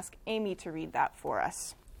going to ask Amy to read that for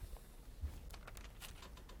us.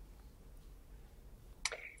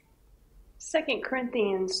 2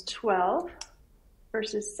 Corinthians 12,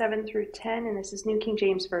 verses 7 through 10, and this is New King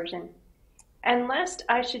James Version. And lest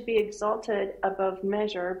I should be exalted above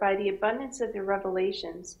measure by the abundance of the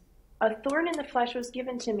revelations, a thorn in the flesh was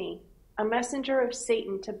given to me, a messenger of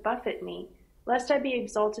Satan to buffet me, lest I be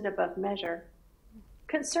exalted above measure.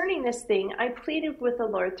 Concerning this thing, I pleaded with the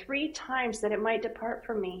Lord 3 times that it might depart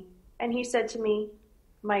from me. And he said to me,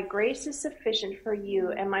 my grace is sufficient for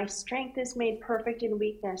you, and my strength is made perfect in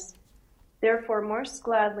weakness. Therefore, most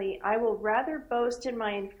gladly, I will rather boast in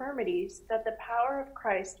my infirmities, that the power of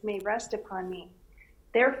Christ may rest upon me.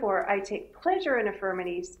 Therefore, I take pleasure in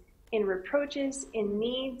infirmities, in reproaches, in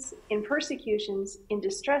needs, in persecutions, in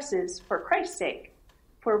distresses, for Christ's sake.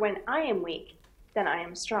 For when I am weak, then I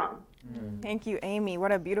am strong. Thank you, Amy.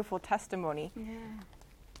 What a beautiful testimony.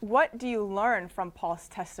 What do you learn from Paul's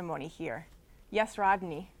testimony here? Yes,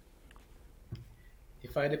 Rodney.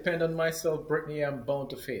 If I depend on myself, Brittany, I'm bound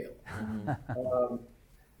to fail.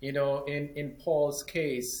 In Paul's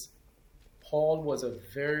case, Paul was a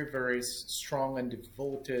very, very strong and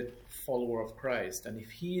devoted follower of Christ. And if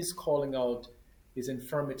he is calling out his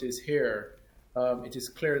infirmities here, it is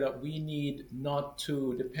clear that we need not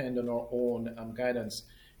to depend on our own guidance.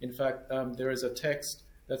 In fact, there is a text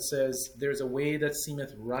that says, there's a way that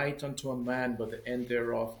seemeth right unto a man, but the end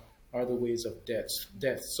thereof are the ways of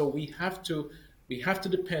death. So we have to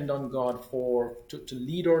depend on God to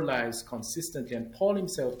lead our lives consistently. And Paul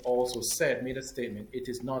himself also made a statement, it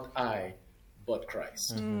is not I, but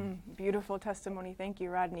Christ. Beautiful testimony. Thank you,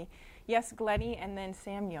 Rodney. Yes, Glennie, and then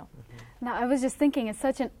Samuel. Now, I was just thinking, it's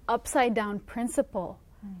such an upside-down principle.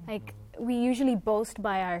 Like, we usually boast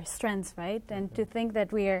by our strengths, right? And to think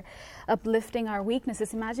that we are uplifting our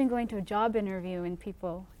weaknesses. Imagine going to a job interview and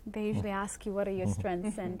they usually ask you, what are your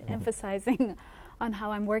strengths? And emphasizing on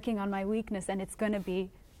how I'm working on my weakness, and it's going to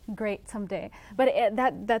be great someday. But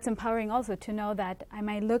that's empowering also to know that I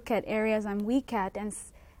might look at areas I'm weak at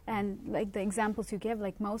and like the examples you give,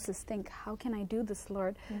 like Moses, think, how can I do this,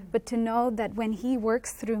 Lord? But to know that when he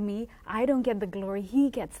works through me, I don't get the glory, he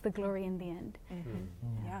gets the glory in the end.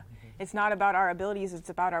 Yeah. It's not about our abilities, it's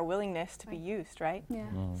about our willingness to be used, right? Yeah.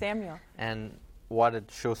 Samuel. And what it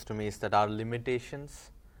shows to me is that our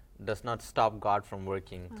limitations does not stop God from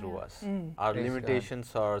working through us. Our Praise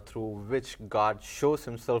limitations are through which God shows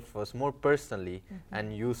himself to us more personally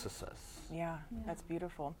and uses us. Yeah, that's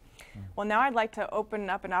beautiful. Well, now I'd like to open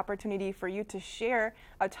up an opportunity for you to share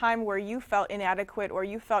a time where you felt inadequate or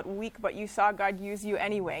you felt weak, but you saw God use you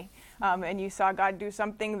anyway, and you saw God do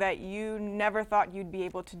something that you never thought you'd be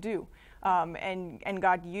able to do, and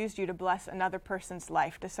God used you to bless another person's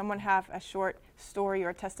life. Does someone have a short story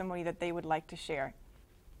or testimony that they would like to share?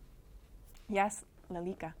 Yes,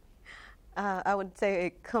 Lalika. I would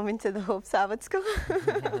say coming to the Hope Sabbath School.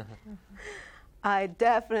 I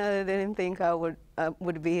definitely didn't think I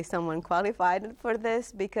would be someone qualified for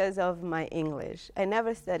this because of my English. I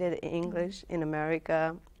never studied English in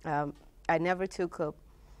America. I never took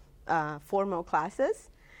formal classes.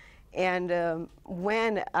 And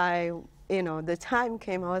when the time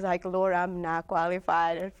came, I was like, Lord, I'm not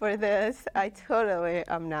qualified for this. I totally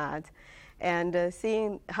am not. And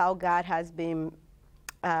seeing how God has been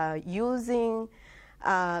using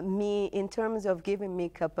me in terms of giving me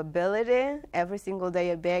capability. Every single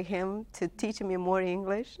day I beg him to teach me more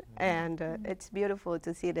English, and it's beautiful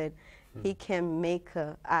to see that he can make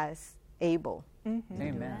us able.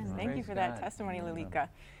 Amen. Thank you for that testimony, Lalika.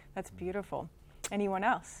 That's beautiful. Anyone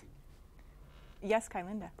else? Yes,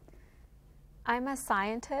 Kylinda. I'm a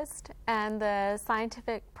scientist, and the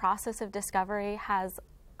scientific process of discovery has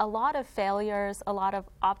a lot of failures, a lot of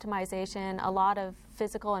optimization, a lot of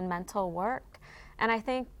physical and mental work. And I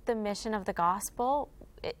think the mission of the gospel,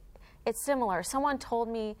 it's similar. Someone told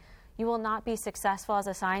me, you will not be successful as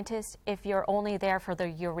a scientist if you're only there for the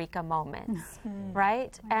eureka moments,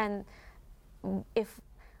 right? And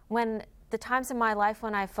when the times in my life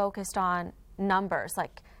when I focused on numbers,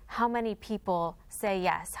 like how many people say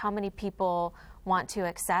yes, how many people want to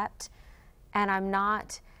accept, and I'm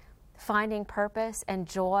not finding purpose and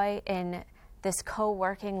joy in this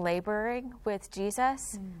co-working, laboring with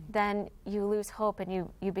Jesus, then you lose hope and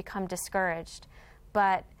you become discouraged.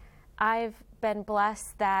 But I've been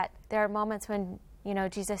blessed that there are moments when,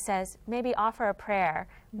 Jesus says, maybe offer a prayer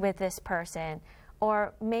with this person,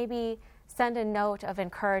 or maybe send a note of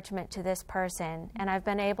encouragement to this person. And I've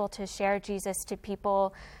been able to share Jesus to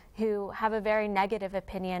people who have a very negative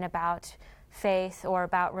opinion about faith or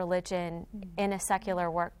about religion in a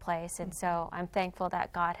secular workplace. And so I'm thankful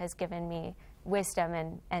that God has given me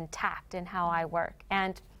wisdom and tact in how I work,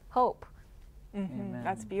 and hope.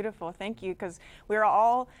 That's beautiful. Thank you, because we're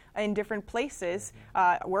all in different places,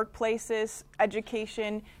 workplaces,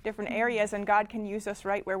 education, different areas, and God can use us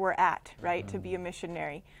right where we're at, right, to be a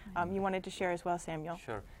missionary. You wanted to share as well, Samuel.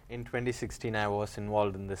 Sure. In 2016, I was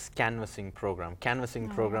involved in this canvassing program. Canvassing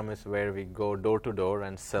program is where we go door to door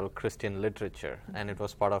and sell Christian literature, and it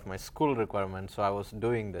was part of my school requirement, so I was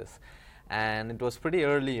doing this. And it was pretty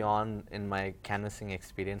early on in my canvassing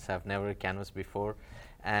experience. I've never canvassed before.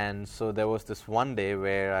 And so there was this one day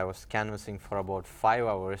where I was canvassing for about 5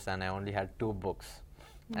 hours and I only had 2 books.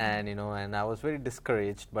 And, and I was very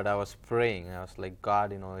discouraged, but I was praying. I was like,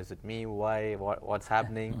 God, is it me? Why? What's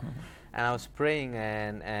happening? And I was praying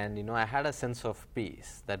and I had a sense of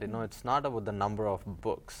peace that, it's not about the number of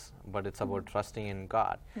books, but it's about trusting in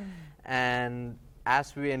God. And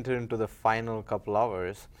as we entered into the final couple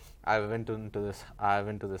hours, I went into this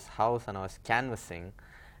house and I was canvassing,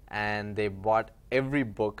 and they bought every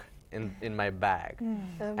book in my bag.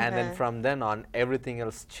 And then from then on, everything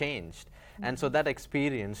else changed. And so that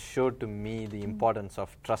experience showed to me the importance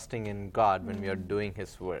of trusting in God when we are doing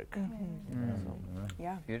his work.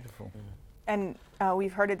 Yeah. Beautiful. And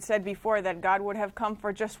we've heard it said before that God would have come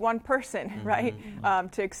for just one person, right,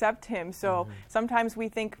 to accept him. So sometimes we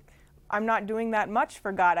think, I'm not doing that much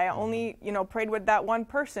for God. I only, prayed with that one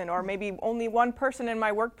person, or maybe only one person in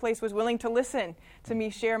my workplace was willing to listen to me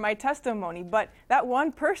share my testimony. But that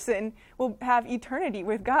one person will have eternity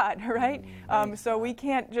with God, right? So we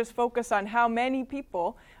can't just focus on how many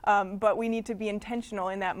people, but we need to be intentional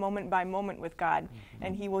in that moment by moment with God,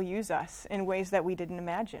 and he will use us in ways that we didn't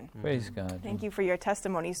imagine. Praise God. Thank you for your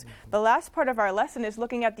testimonies. The last part of our lesson is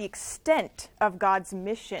looking at the extent of God's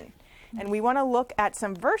mission. And we want to look at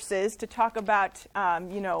some verses to talk about,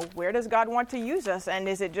 where does God want to use us, and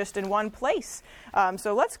is it just in one place?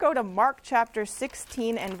 So let's go to Mark chapter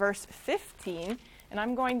 16 and verse 15, And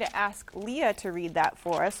I'm going to ask Leah to read that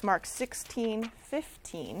for us, Mark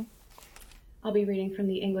 16:15. I'll be reading from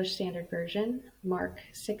the English Standard Version. Mark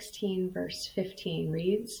 16, verse 15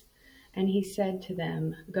 reads, "And he said to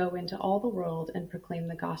them, 'Go into all the world and proclaim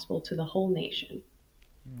the gospel to the whole nation.'"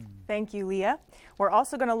 Thank you, Leah. We're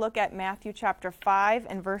also going to look at Matthew chapter 5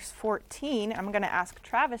 and verse 14. I'm going to ask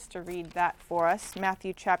Travis to read that for us.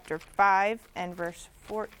 Matthew chapter 5 and verse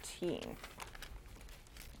 14.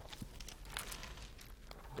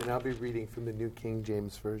 And I'll be reading from the New King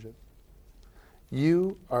James Version.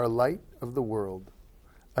 "You are a light of the world.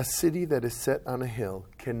 A city that is set on a hill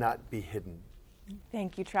cannot be hidden."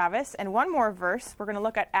 Thank you, Travis. And one more verse. We're going to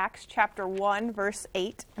look at Acts chapter 1, verse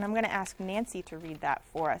 8. And I'm going to ask Nancy to read that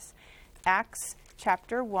for us. Acts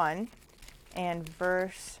chapter 1 and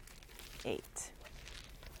verse 8.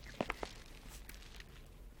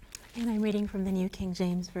 And I'm reading from the New King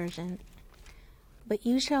James Version. "But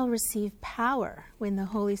you shall receive power when the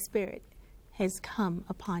Holy Spirit has come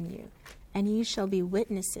upon you, and you shall be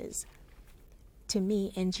witnesses to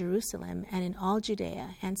me in Jerusalem and in all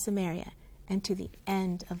Judea and Samaria and to the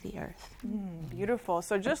end of the earth." Beautiful.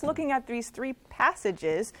 So just looking at these three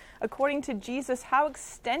passages, according to Jesus, how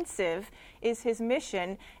extensive is his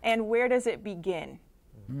mission and where does it begin?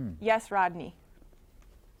 Yes, Rodney.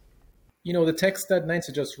 You know, the text that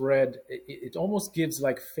Nancy just read, it almost gives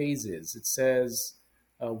like phases. It says,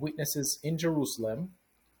 witnesses in Jerusalem,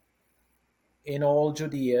 in all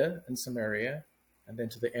Judea and Samaria, and then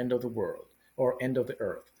to the end of the world, or end of the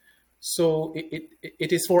earth. So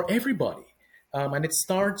it is for everybody. And it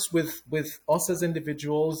starts with us as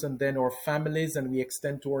individuals, and then our families, and we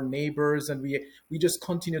extend to our neighbors, and we just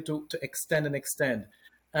continue to extend and extend.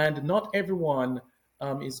 And not everyone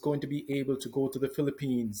is going to be able to go to the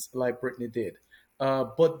Philippines like Brittany did.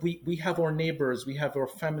 But we have our neighbors, we have our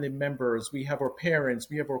family members, we have our parents,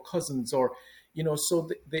 we have our cousins, or, you know, so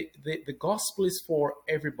the gospel is for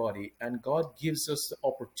everybody, and God gives us the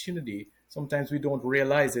opportunity. Sometimes we don't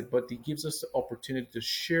realize it, but he gives us the opportunity to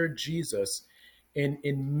share Jesus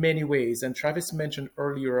in many ways. And Travis mentioned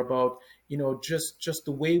earlier about, you know, just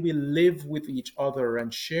the way we live with each other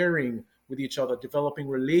and sharing with each other, developing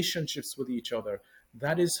relationships with each other.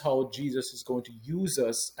 That is how Jesus is going to use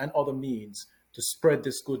us and other means to spread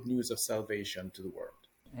this good news of salvation to the world.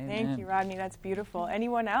 Amen. Thank you, Rodney. That's beautiful.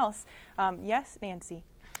 Anyone else? Yes, Nancy.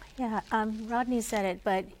 Yeah, Rodney said it,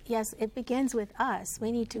 but yes, it begins with us.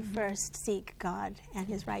 We need to first seek God and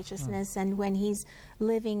his righteousness, and when he's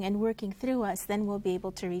living and working through us, then we'll be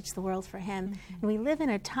able to reach the world for him. And we live in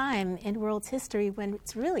a time in world's history when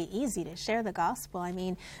it's really easy to share the gospel. I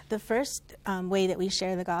mean, the first way that we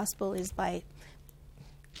share the gospel is by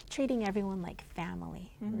treating everyone like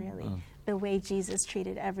family, really, the way Jesus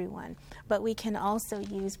treated everyone. But we can also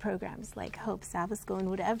use programs like Hope Sabbath School and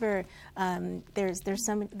whatever. There's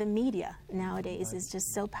some, the media nowadays is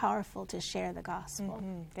just so powerful to share the gospel.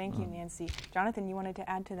 Thank you, Nancy. Jonathan, you wanted to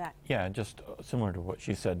add to that? Yeah, just similar to what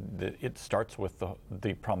she said, it starts with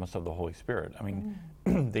the promise of the Holy Spirit. I mean,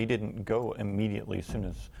 they didn't go immediately as soon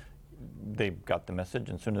as they got the message,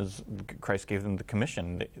 and as soon as Christ gave them the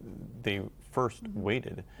commission, they first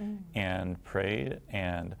waited and prayed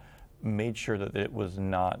and made sure that it was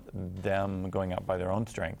not them going out by their own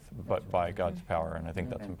strength, but by God's power, and I think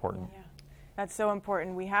that's important. Yeah. That's so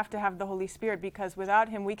important. We have to have the Holy Spirit, because without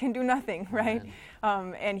him we can do nothing, right?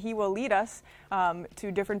 And he will lead us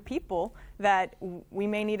to different people that we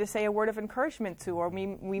may need to say a word of encouragement to, or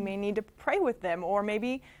we may need to pray with them, or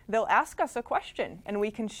maybe they'll ask us a question and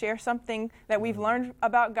we can share something that we've learned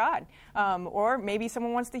about God. Or maybe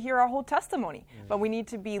someone wants to hear our whole testimony, but we need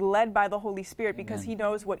to be led by the Holy Spirit, because he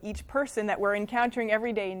knows what each person that we're encountering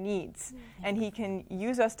every day needs, and he can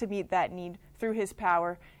use us to meet that need through his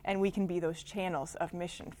power, and we can be those channels of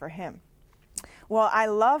mission for him. Well, I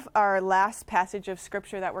love our last passage of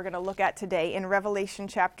scripture that we're going to look at today in Revelation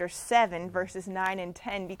chapter 7, verses 9 and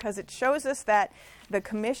 10, because it shows us that the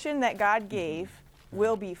commission that God gave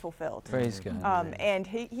will be fulfilled. Praise God. And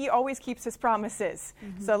he always keeps his promises.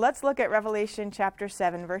 So let's look at Revelation chapter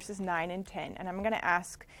 7, verses 9 and 10. And I'm going to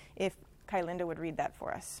ask if Kylinda would read that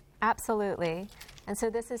for us. Absolutely. And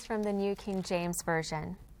so this is from the New King James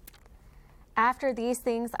Version. After these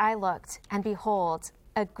things I looked, and behold,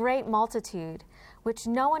 a great multitude, which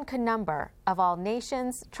no one could number, of all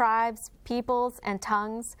nations, tribes, peoples, and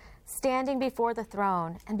tongues, standing before the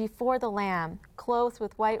throne and before the Lamb, clothed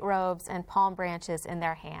with white robes and palm branches in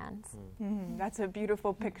their hands. That's a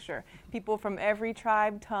beautiful picture. People from every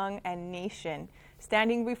tribe, tongue, and nation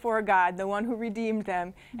standing before God, the one who redeemed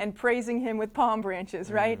them, and praising him with palm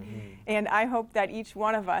branches, right? And I hope that each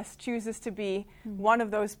one of us chooses to be one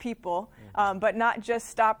of those people, but not just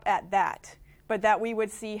stop at that, but that we would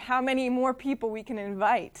see how many more people we can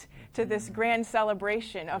invite to this grand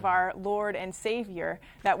celebration of our Lord and Savior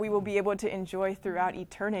that we will be able to enjoy throughout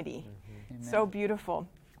eternity. So beautiful.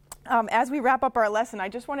 As we wrap up our lesson, I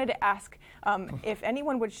just wanted to ask if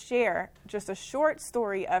anyone would share just a short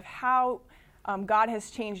story of how God has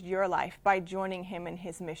changed your life by joining him in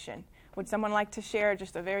his mission. Would someone like to share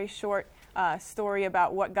just a very short story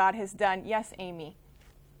about what God has done? Yes, Amy.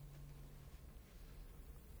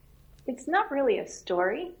 It's not really a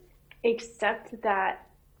story, except that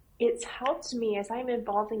it's helped me, as I'm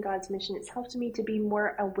involved in God's mission, it's helped me to be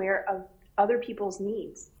more aware of other people's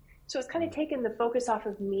needs. So it's kind of taken the focus off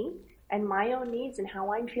of me and my own needs and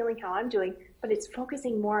how I'm feeling, how I'm doing, but it's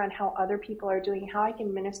focusing more on how other people are doing, how I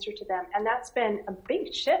can minister to them. And that's been a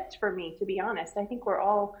big shift for me, to be honest. I think we're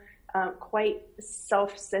all quite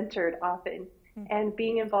self-centered often. And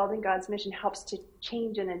being involved in God's mission helps to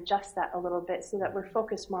change and adjust that a little bit so that we're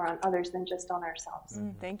focused more on others than just on ourselves.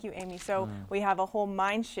 Thank you, Amy. So we have a whole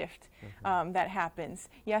mind shift that happens.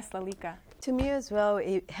 Yes, Lalika. To me as well,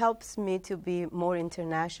 it helps me to be more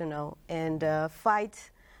international and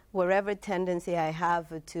fight whatever tendency I have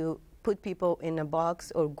to put people in a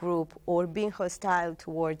box or group or being hostile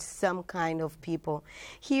towards some kind of people.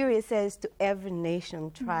 Here it says to every nation,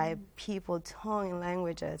 tribe, people, tongue, and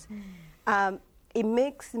languages. It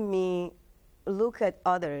makes me look at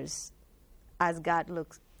others as God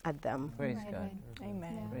looks at them. Praise God.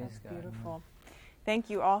 Amen. Praise That's God. beautiful. Thank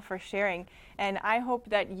you all for sharing. And I hope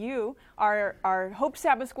that you, our Hope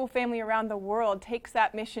Sabbath School family around the world, takes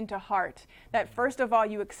that mission to heart. That first of all,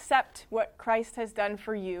 you accept what Christ has done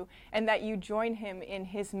for you and that you join him in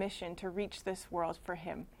his mission to reach this world for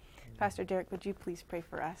him. Pastor Derek, would you please pray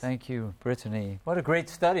for us? Thank you, Brittany. What a great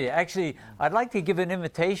study. Actually, I'd like to give an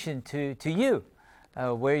invitation to you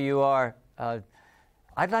where you are.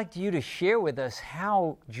 I'd like you to share with us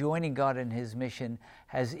how joining God in his mission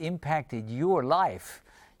has impacted your life.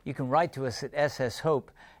 You can write to us at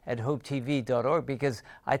shope@hopetv.org because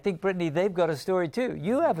I think, Brittany, they've got a story too.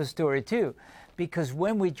 You have a story too. Because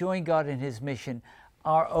when we join God in his mission,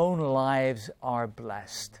 our own lives are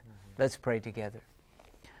blessed. Let's pray together.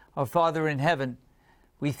 Our Father in heaven,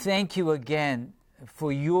 we thank you again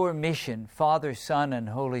for your mission, Father, Son, and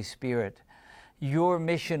Holy Spirit. Your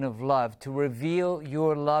mission of love, to reveal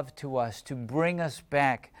your love to us, to bring us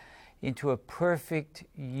back into a perfect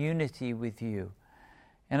unity with you.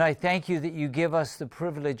 And I thank you that you give us the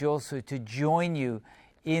privilege also to join you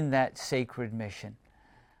in that sacred mission.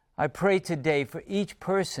 I pray today for each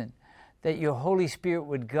person that your Holy Spirit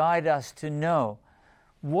would guide us to know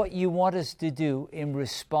what you want us to do in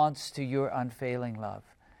response to your unfailing love.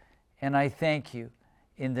 And I thank you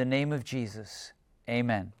in the name of Jesus.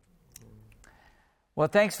 Amen. Well,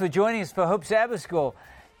 thanks for joining us for Hope Sabbath School.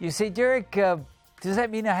 You say, Derek, does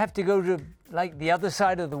that mean I have to go to like the other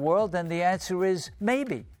side of the world? And the answer is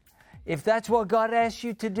maybe, if that's what God asks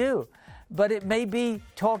you to do. But it may be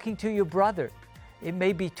talking to your brother. It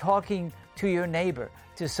may be talking to your neighbor,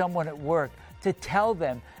 to someone at work, to tell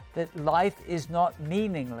them that life is not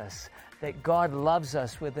meaningless, that God loves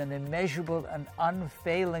us with an immeasurable and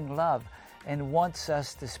unfailing love and wants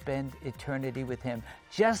us to spend eternity with him.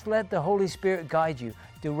 Just let the Holy Spirit guide you,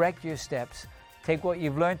 direct your steps. Take what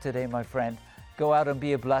you've learned today, my friend. Go out and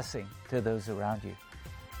be a blessing to those around you.